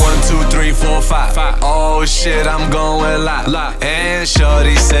 In 1, 2, 3, 4, 5. Oh shit, I'm going live. And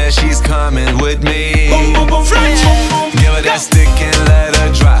shorty says she's coming with me. Boom boom boom French. Give her that stick and let her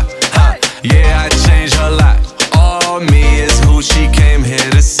drop. Huh. Yeah, I changed her life. All me is who she came here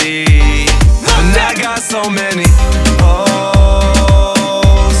to see. And I got so many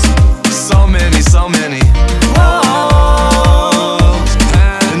hoes. So many, so many hoes.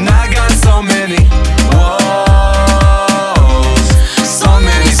 And I got so many woes. So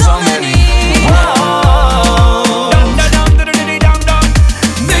many, so many woes.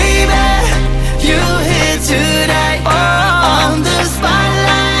 Baby, you here tonight on the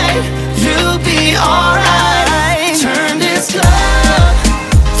spotlight. You'll be alright. Turn this club,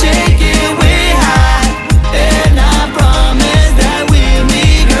 take it way high, and I promise that with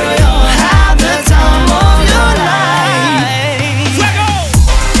me, girl, you'll have the time of your life. Fuego!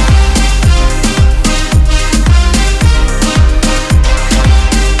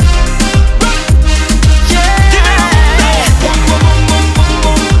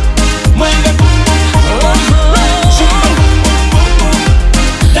 Mueve bum bum bum bum. Zumba bum bum bum bum.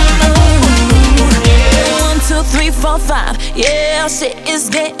 Dame bum bum bum bum. Yeah. 1, 2, 3, 4, 5. Yeah, shit is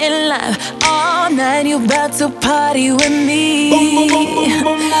getting live. All night you about to party with me?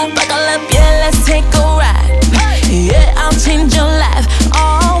 Buckle up, yeah, let's take a ride. Yeah, I'll change your life.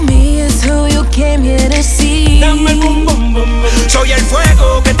 All me is who you came here to see. Dame el bum bum bum bum. Soy el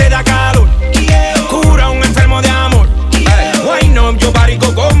fuego que te da calor. Cura un enfermo de amor. Why no, yo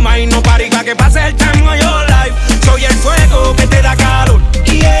parico con my, no parica que pase el time of your life. Soy el fuego que te da calor.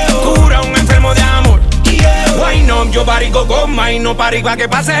 Cura un enfermo de amor. Why no, yo parico con my, no parica que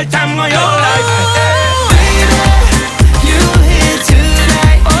pase el time of your life.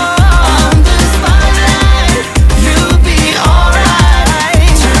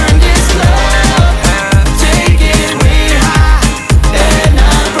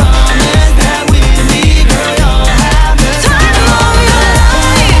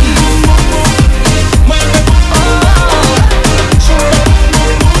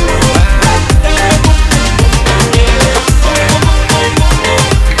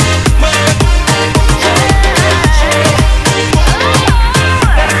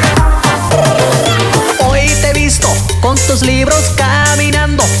 Libros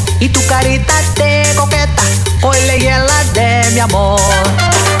caminando y tu carita de coqueta hoy le hiela de mi amor.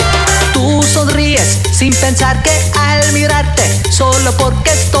 Tú sonríes sin pensar que al mirarte solo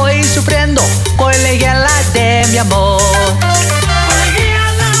porque estoy sufriendo hoy le hiela de mi amor.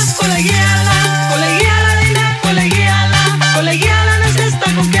 Colegiala, colegiala, colegiala, dime colegiala, colegiala no es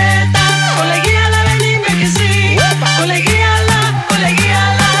esta coqueta, colegiala ven dime que sí, colegiala,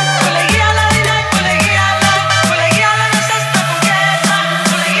 colegiala, colegiala dime colegiala, colegiala no es esta coqueta,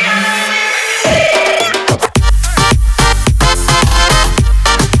 colegiala ven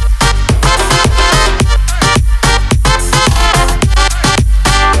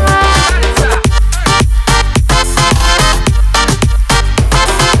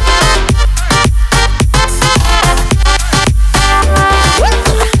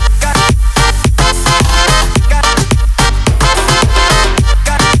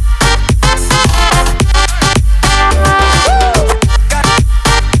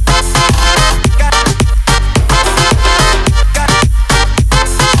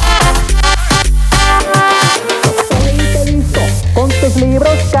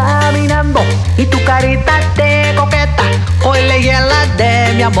y tu carita de coqueta hoy le hiela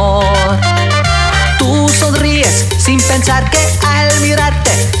de mi amor. Tú sonríes sin pensar que al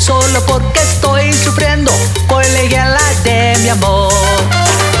mirarte solo porque estoy sufriendo hoy le hiela de mi amor.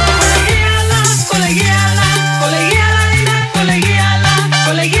 colegiala, colegiala, colegiala dime colegiala,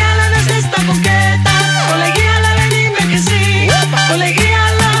 colegiala no es esta coqueta, colegiala ven dime que sí,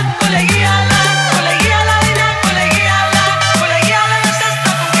 colegiala, colegiala, colegiala dime colegiala, colegiala no es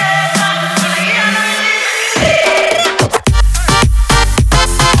esta coqueta, colegiala ven dime que sí.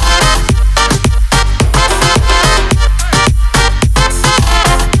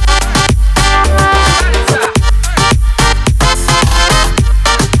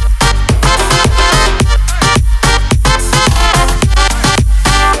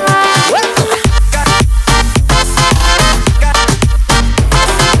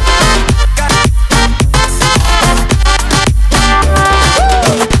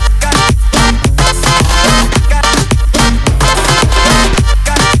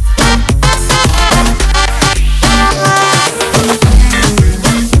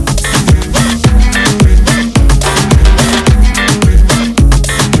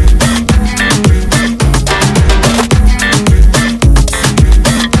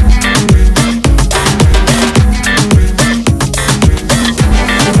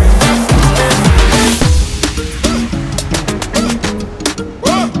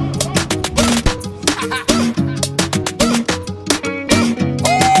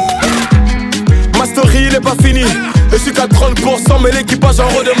 Il est pas fini, je suis qu'à 30% mais l'équipage en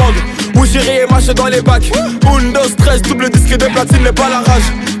redemande. Où j'irai et marcher dans les bacs. Windows 13, double disque de platine n'est pas la rage.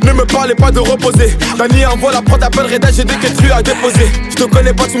 Ne me parlez pas de reposer. Dani envoie la prod, appelle Reda, j'ai des quêtes à déposer. Je te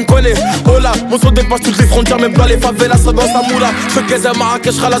connais pas, tu me connais. Oh là, mon son dépasse toutes les frontières, même dans les favelas, ça danse à moula. Je caisse à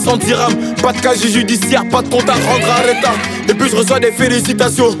Marrakech, la 100 dirhams. Pas de casier judiciaire, pas de compte à rendre à Reda. Et puis je reçois des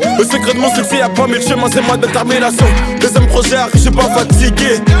félicitations. Le secret de mon succès, y'a pas mille chemins, c'est ma détermination. Deuxième projet arrive, je suis pas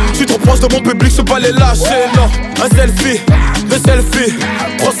fatigué. Je suis trop proche de mon public, je peux pas les lâcher, non. Un selfie, deux selfies,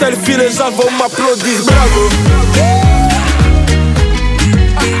 trois selfies, les gens vont m'applaudir. Bravo.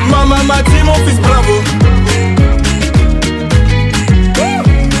 Maman m'a dit mon fils bravo.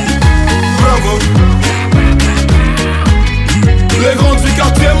 Bravo. Les grands du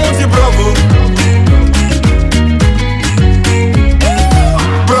quartier m'ont dit bravo.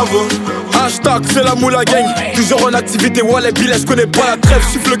 Bravo. stack, c'est la moula gang. Toujours en activité, ouais les billets, je connais pas la trêve.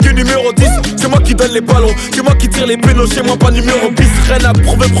 Siffle le queue numéro 10, c'est moi qui donne les ballons. C'est moi qui tire les pénaux, chez moi pas numéro 10. Rien à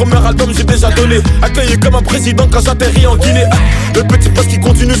prouver, premier album j'ai déjà donné. Accueilli comme un président quand j'atterris en Guinée. Le petit poste qui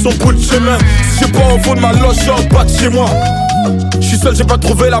continue son bout de chemin. Si j'ai pas au fond de ma loge, je suis en bas de chez moi. J'suis seul, j'ai pas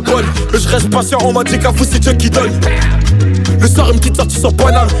trouvé la bonne. Mais je reste patient, on m'a dit qu'à vous c'est Dieu qui donne. Le soir une petite sortie sans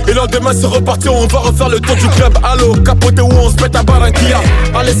banane. Et le lendemain c'est reparti, on va refaire le tour du club. Allo, capoté où on se met à Barranquilla.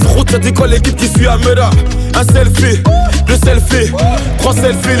 Allez sur route, ça dit quoi l'équipe qui suit à Mera. Un selfie, deux selfies, trois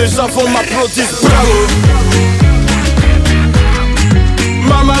selfies, les gens vont m'applaudissent. Bravo.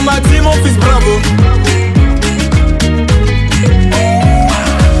 Maman m'a dit mon fils bravo.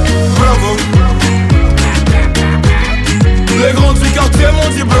 Bravo. Les grands du quartier m'ont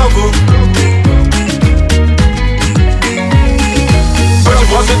dit bravo.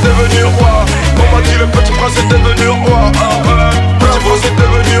 Petit prince est devenu roi. On m'a dit le petit prince est devenu roi. Petit prince est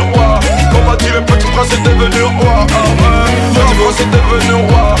devenu roi. On m'a dit le petit prince est devenu roi. Petit prince est devenu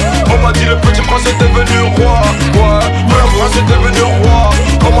roi. On m'a dit le petit prince est devenu roi. Petit prince est devenu roi.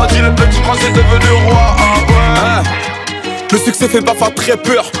 On m'a dit le petit prince est devenu roi. Le succès fait pas faire très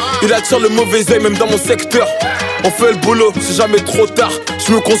peur. Il attire le mauvais œil même dans mon secteur. On fait le boulot, c'est jamais trop tard.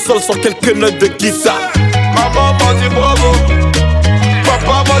 Je me console sur quelques notes de guitare. Maman m'a dit bravo.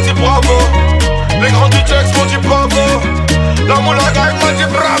 Papa m'a dit bravo. Les grands du texte m'ont dit bravo. La moula gang m'a dit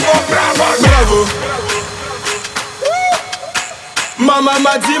bravo, bravo, bravo. Maman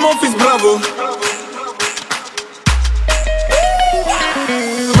m'a dit mon fils bravo.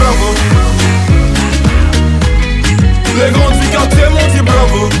 Bravo. Les grands du quartier m'ont dit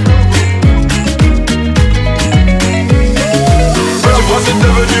bravo. Petit prince est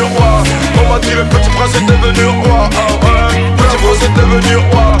devenu roi. On m'a dit le petit prince est devenu roi. Petit prince est devenu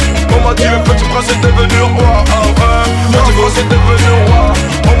roi. On m'a dit le petit prince est devenu roi. Petit prince est devenu roi.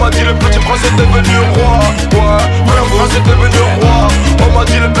 On m'a dit le petit prince est devenu roi. Petit prince est devenu roi. On m'a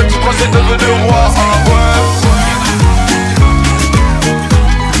dit le petit prince est devenu roi.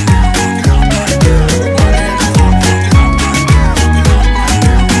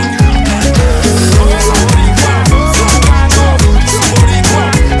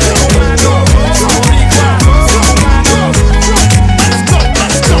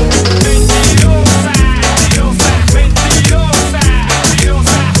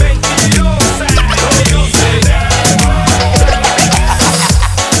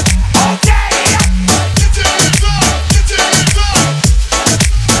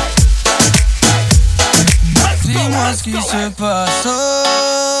 Ce qui se passe,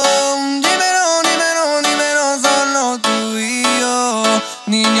 dímelo solo tú y yo.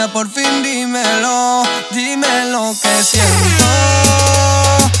 Niña, por fin dímelo que siento.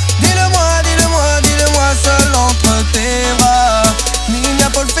 Dis-le-moi seul entre tes bras. Niña,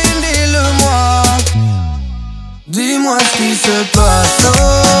 por fin dis-le-moi. Dis-moi ce qui se passe.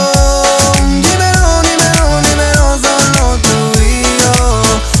 Dímelo solo tú y yo.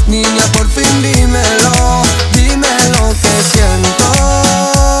 Niña, por fin dímelo que siento.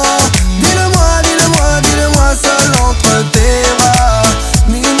 Dis-le-moi seul entre tes bras.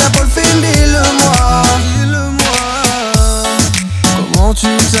 Niña, por fin dis-le-moi. Comment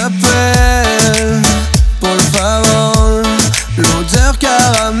tu t'appelles, por favor? L'odeur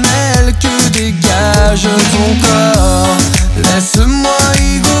caramel que dégage ton corps. Laisse-moi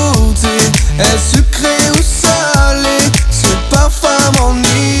y goûter. Est-ce sucré ou salé? Ce parfum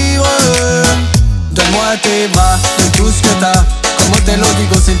m'enivre. Donne-moi tes bras, donne tout ce que t'as. Como te lo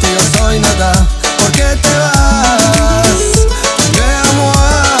digo, sin ti yo soy nada. ¿Por qué te vas? Ven a moi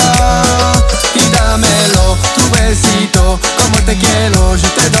y dámelo, tu besito. Como te quiero, je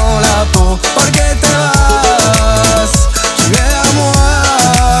te dans la peau. ¿Por qué te vas? Tu es à moi.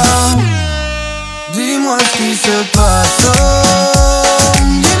 Dis-moi ce qui se passe.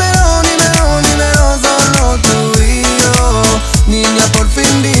 Dímelo solo tú y yo. Niña, por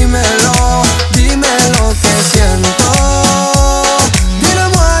fin dímelo que siento.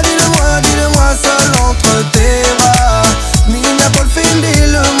 Dis-le-moi seul entre tes bras. Niña, por fin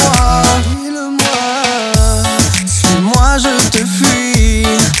dis-le-moi. Suis-moi, je te fuis.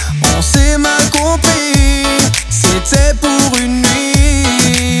 On s'est mal compris. C'était pour une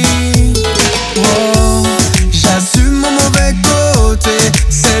nuit. Oh, j'assume mon mauvais côté.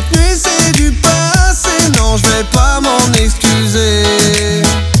 Cette nuit c'est du passé. Non, je vais pas m'en excuser.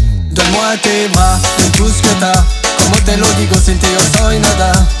 Donne-moi tes bras, donne tout ce que t'as. Como te lo digo, sin ti yo soy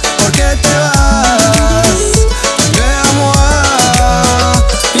nada. ¿Por qué te vas? Ven a moi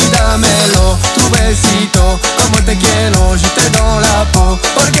y dámelo, tu besito. Como te quiero, je te dans la peau.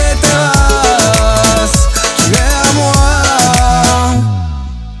 ¿Por qué te vas? Tu es à moi.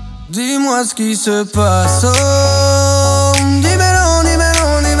 Dis-moi dis-moi ce qui se passe. Oh, dímelo,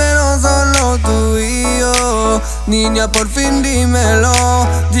 dímelo, dímelo solo tú y yo. Niña, por fin dímelo,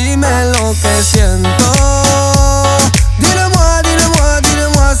 dime lo que siento. Dis-le-moi, dis-le-moi,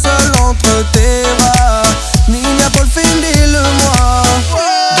 dis-le-moi seul entre tes bras. Niña, por fin dis-le-moi.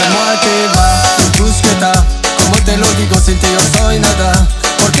 De-moi tes bras, con tout ce que t'as. Como te lo digo, sin ti yo soy nada.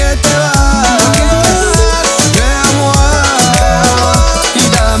 ¿Por qué te vas? Ven a moi y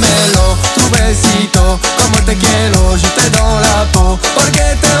dámelo, tu besito. Como te quiero, yo te doy la peau. ¿Por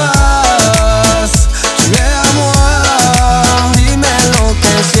qué te vas? Ven a moi, dime lo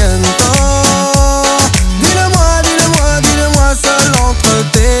que siento. Dis-le-moi, dis-le-moi, dis-le-moi seul entre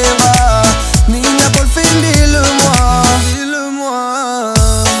tes bras. Niña, por fin dis-le-moi, dis-le-moi.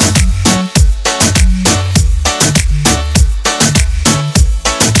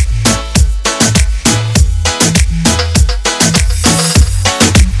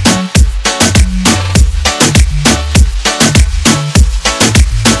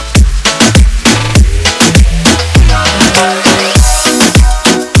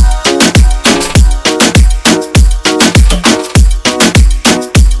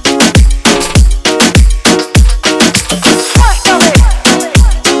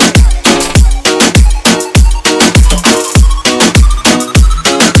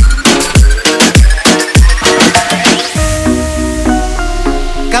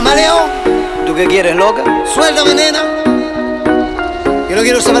 Camaleón, ¿tú qué quieres, loca? Suéltame, nena. Yo no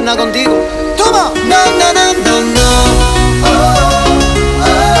quiero saber nada contigo. ¡Toma! No, no, no, no, no.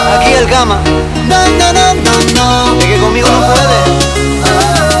 Aquí el cama. No, no, no, no, no. Es que conmigo no puedes.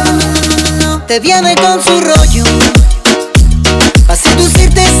 Te viene con su rollo. Pa'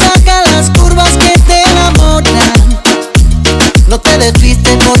 seducirte saca las curvas que te enamoran. No te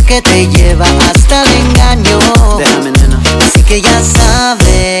desviste porque te lleva hasta el engaño. Déjame, nena. Así que ya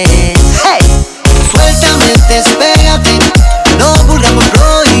sabes. Hey, suéltame, despégate. No vulgamos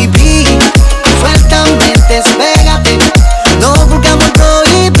prohibir. Suéltame, despégate. No vulgamos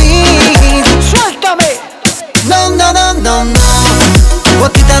prohibir. Suéltame. No, no, no, no, no.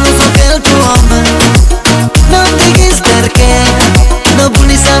 Guapita, no soy el tu hombre. No diguis perché. No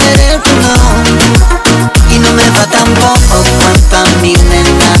vull saber el tu nom. Y no me va tampoco quanto a mi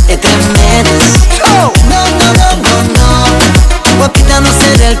nena e tremeres. No, no, no, no, no. Guapita, no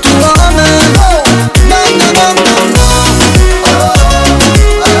seré el tu hombre. No, no, no, no, no.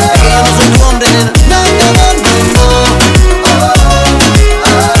 Que yo no soy tu hombre, nena. No, no, no, no, no.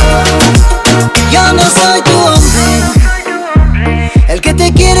 Yo no soy tu hombre. El que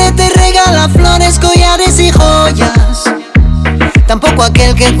te quiere te regala flores, collares y joyas. Tampoco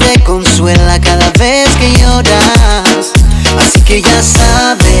aquel que te consuela cada vez que lloras. Así que ya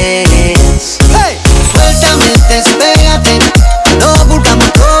sabes. Hey, suéltame, despégate. No vulgamos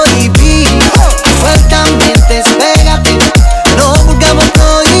prohibir. Suéltame, despégate. No vulgamos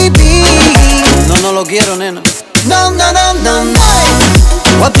prohibir. No, no lo quiero, nena. No, no, no, no, no.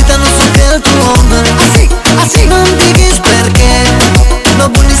 Guapita, no soy el tu hombre. Así, así. No diguis perché. No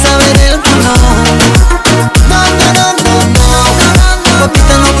vull saber el tu nom. No, no, no, no, no.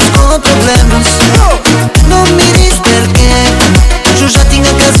 Guapita, no busco problemes. No miris perquè jo ja tinc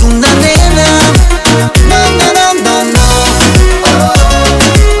a casa una nena. No, no, no, no, no.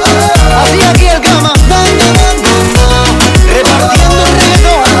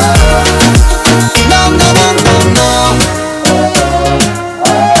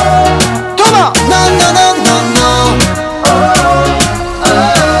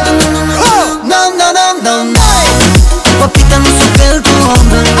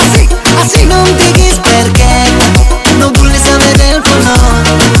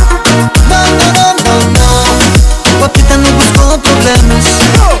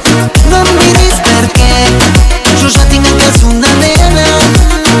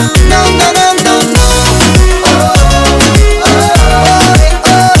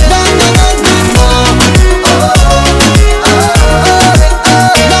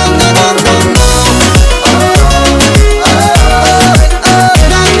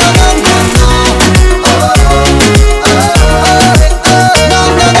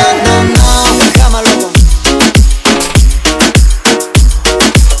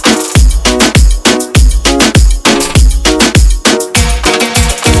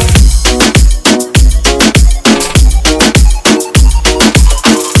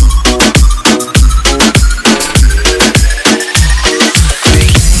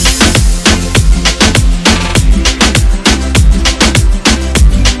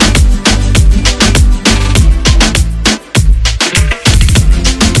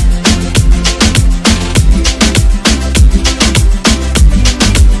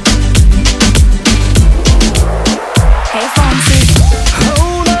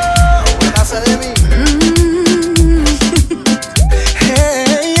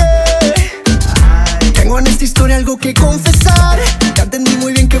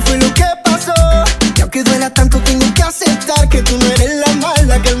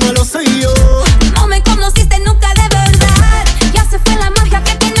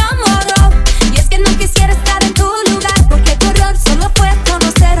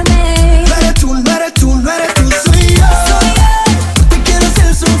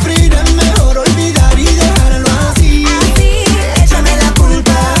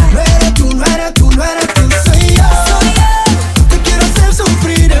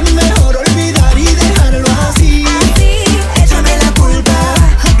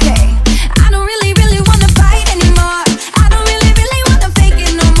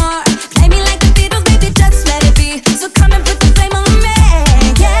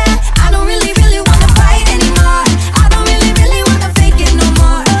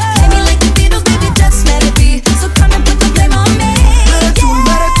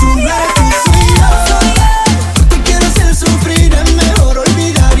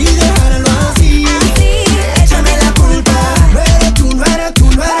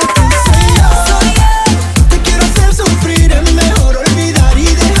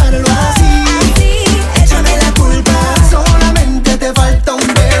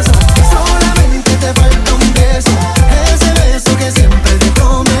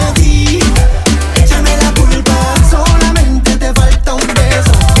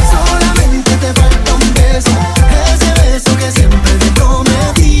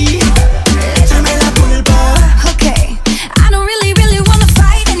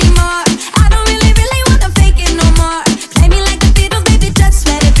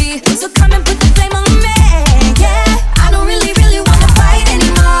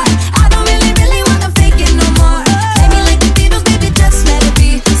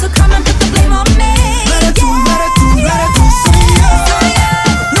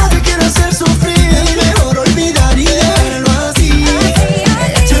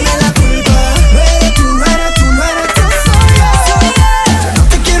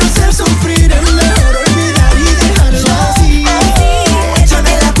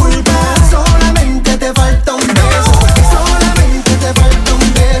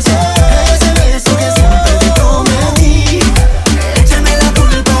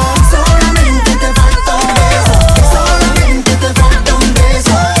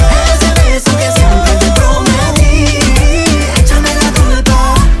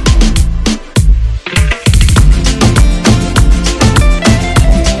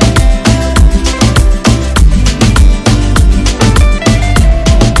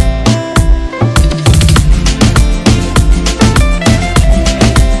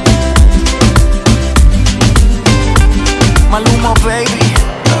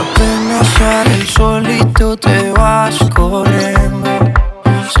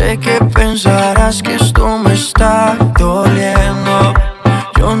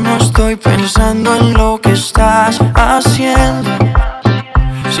 estoy pensando en lo que estás haciendo.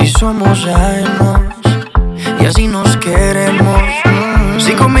 Si somos años y así nos queremos.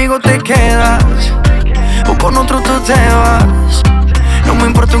 Si conmigo te quedas o con otro tú te vas, no me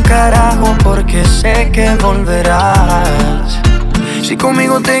importa un carajo porque sé que volverás. Si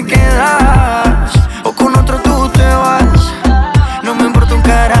conmigo te quedas o con otro tú te vas, no me importa un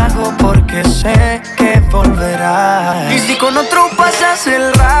carajo porque sé que volverás. Y si con otro pasas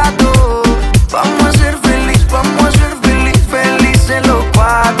el rato, vamos a ser feliz, vamos a ser felices los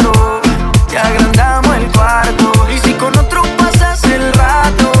cuatro. Y agrandamos el cuarto. Y si con otro pasas el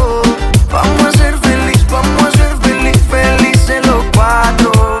rato, vamos a ser feliz, vamos a ser felices los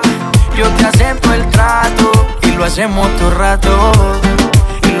cuatro. Yo te acepto el trato y lo hacemos todo rato.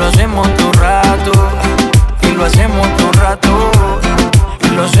 Y lo hacemos todo rato. Y lo hacemos todo rato. Y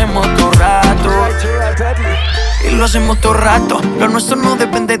lo hacemos todo rato. Y lo hacemos todo rato. Lo nuestro no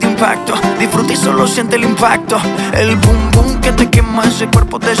depende de impacto. Disfruta y solo siente el impacto. El boom boom que te quema ese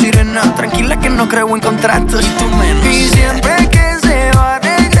cuerpo de sirena. Tranquila que no creo en contratos. Y tú menos. Y siempre que se va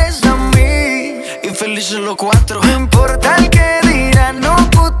regresa a mí. Y felices los cuatro. No importa el que dirán, no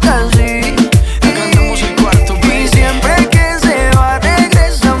puta sí. Agrandamos el cuarto, baby. Y siempre que se va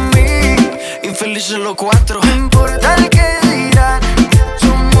regresa a mí. Y felices los cuatro. No importa el que dirán,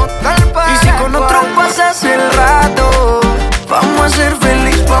 somos tal para. Y si con otro pasas el rato, vamos a ser felices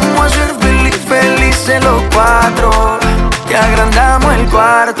los cuatro. Te agrandamos el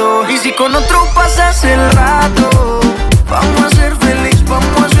cuarto. Y si con otro pasas el rato, vamos a ser felices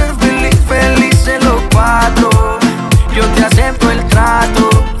los cuatro. Yo te acepto el trato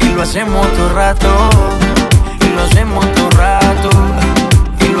y lo hacemos todo rato. Y lo hacemos todo rato.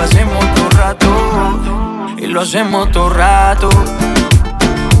 Y lo hacemos todo rato. Y lo hacemos todo rato.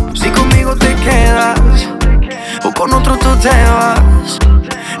 Si conmigo te quedas o con otro tú te vas,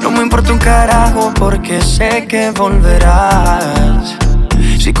 no me importa un carajo porque sé que volverás.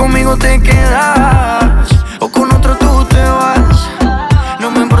 Si conmigo te quedas o con otro tú te vas, no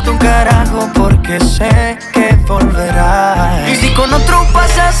me importa un carajo porque sé que volverás. Y si con otro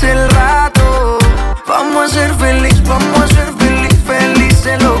pasas el rato, vamos a ser felices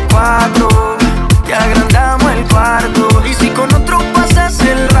los cuatro. Te agrandamos el cuarto. Y si con otro pasas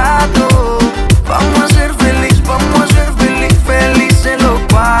el rato, vamos a ser felices los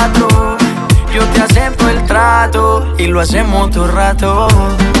cuatro. Yo te acepto el trato y lo hacemos todo rato.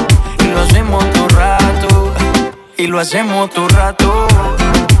 Y lo hacemos todo rato. Y lo hacemos todo rato.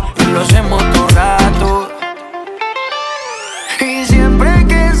 Y lo hacemos todo rato. Y siempre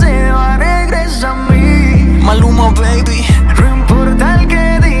que se va regresa a mí. Maluma, baby. No importa el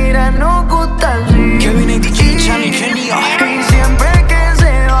que dirá, no gusta así. Kevin y DJ Charlie Genio. Y siempre que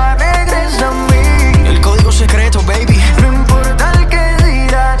se va regresa a mí. El código secreto, baby. No importa el que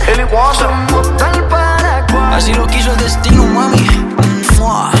dirá, somos tal para cual. Así lo quiso el destino, mami.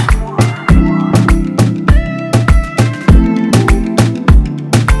 Mua.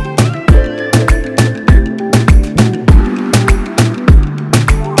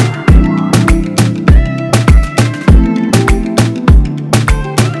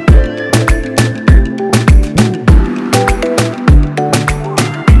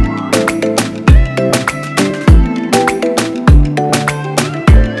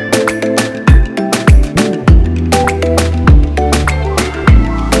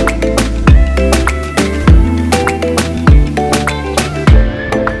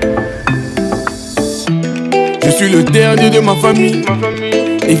 Je suis le dernier de ma famille.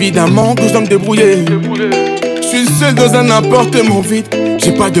 Évidemment que je dois me débrouiller. Je suis seul dans un appartement vide.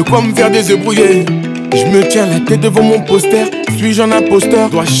 J'ai pas de quoi me faire des œufs brouillés. Je me tiens la tête devant mon poster. Suis-je un imposteur?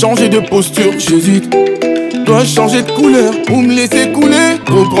 Dois changer de posture, j'hésite. Dois changer de couleur ou me laisser couler.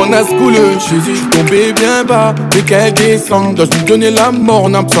 Reprendre à ce couleur, j'hésite. J'suis tombé bien bas, mais qu'elle descend. Dois-je lui donner la mort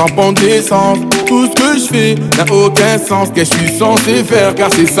en absorbant d'essence? Tout ce que je fais n'a aucun sens. Qu'est-ce que je suis censé faire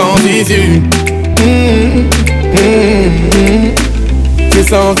car c'est sans issue. C'est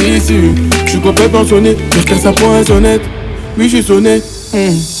sans issue. J'suis complètement sonné, je casse à poinçonnette. Oui, j'suis sonné.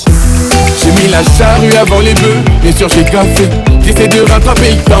 J'ai mis la charrue avant les bœufs. Bien sûr j'ai gaffé, j'essaie de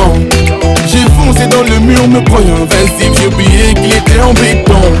rattraper le temps. J'ai foncé dans le mur me croyant invincible. J'ai oublié qu'il était en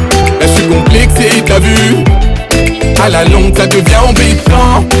béton. Là j'suis complexé, t'as vu? À la longue ça devient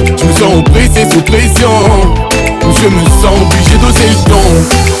embêtant. Je me sens oppressé sous pression. Je me sens obligé d'oser le ton.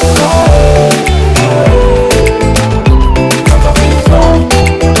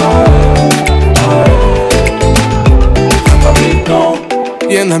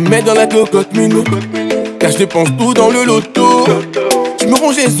 Rien à mettre dans la cocotte minute, car je dépense tout dans le loto. Je me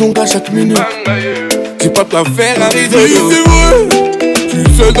ronge les ongles à chaque minute. J'ai pas quoi faire à réseau. Oui, c'est vrai,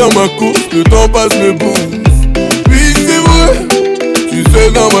 suis seul dans ma course, le temps passe me pousse. Oui c'est vrai, je suis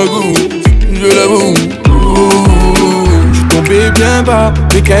seul dans ma course, je l'avoue. Je suis tombé bien bas,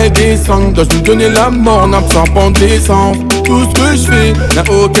 mais qu'elle descend. Dois-je me donner la mort en absorbant des sens? Tout ce que je fais n'a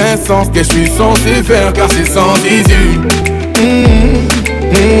aucun sens. Qu'est-ce que je suis censé faire car c'est sans issue.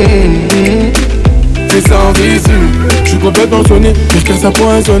 C'est sans issue. Je suis complètement sonné, je casse à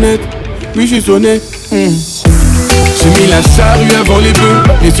poinçonnette. Oui je suis sonné. J'ai mis la charrue avant les bœufs,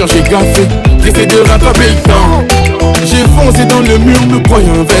 bien sûr j'ai gaffé. J'essaie de rattraper le temps. J'ai foncé dans le mur, me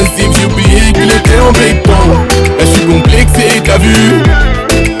croyant invincible. J'ai oublié qu'il était en béton. Là je suis complexé, t'as vu?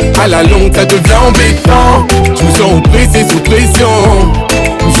 À la longue ça devient embêtant. Je me sens oppressé sous pression.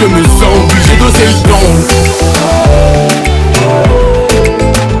 Je me sens obligé d'oser le ton.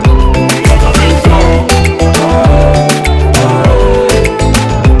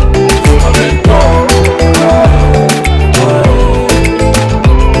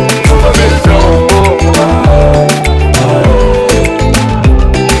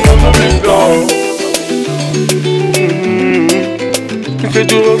 J'essaie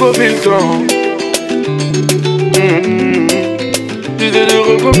de regrouper le temps. J'essaie de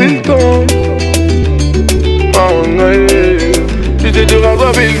regrouper le temps. Oh non, j'essaie de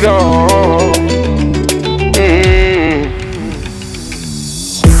rattraper le temps.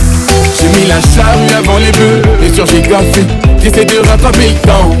 J'ai mis la charrue avant les bœufs, bien sûr j'ai gaffé. J'essaie de rattraper le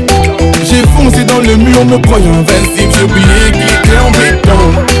temps. J'ai foncé dans le mur, me croyant invincible. J'ai oublié qu'il était en béton.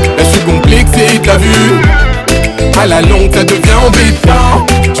 Là je suis complexé, t'as vu? À la longue ça devient embêtant.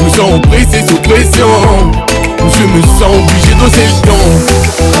 Je me sens oppressé sous pression. Je me sens obligé d'oser le ton.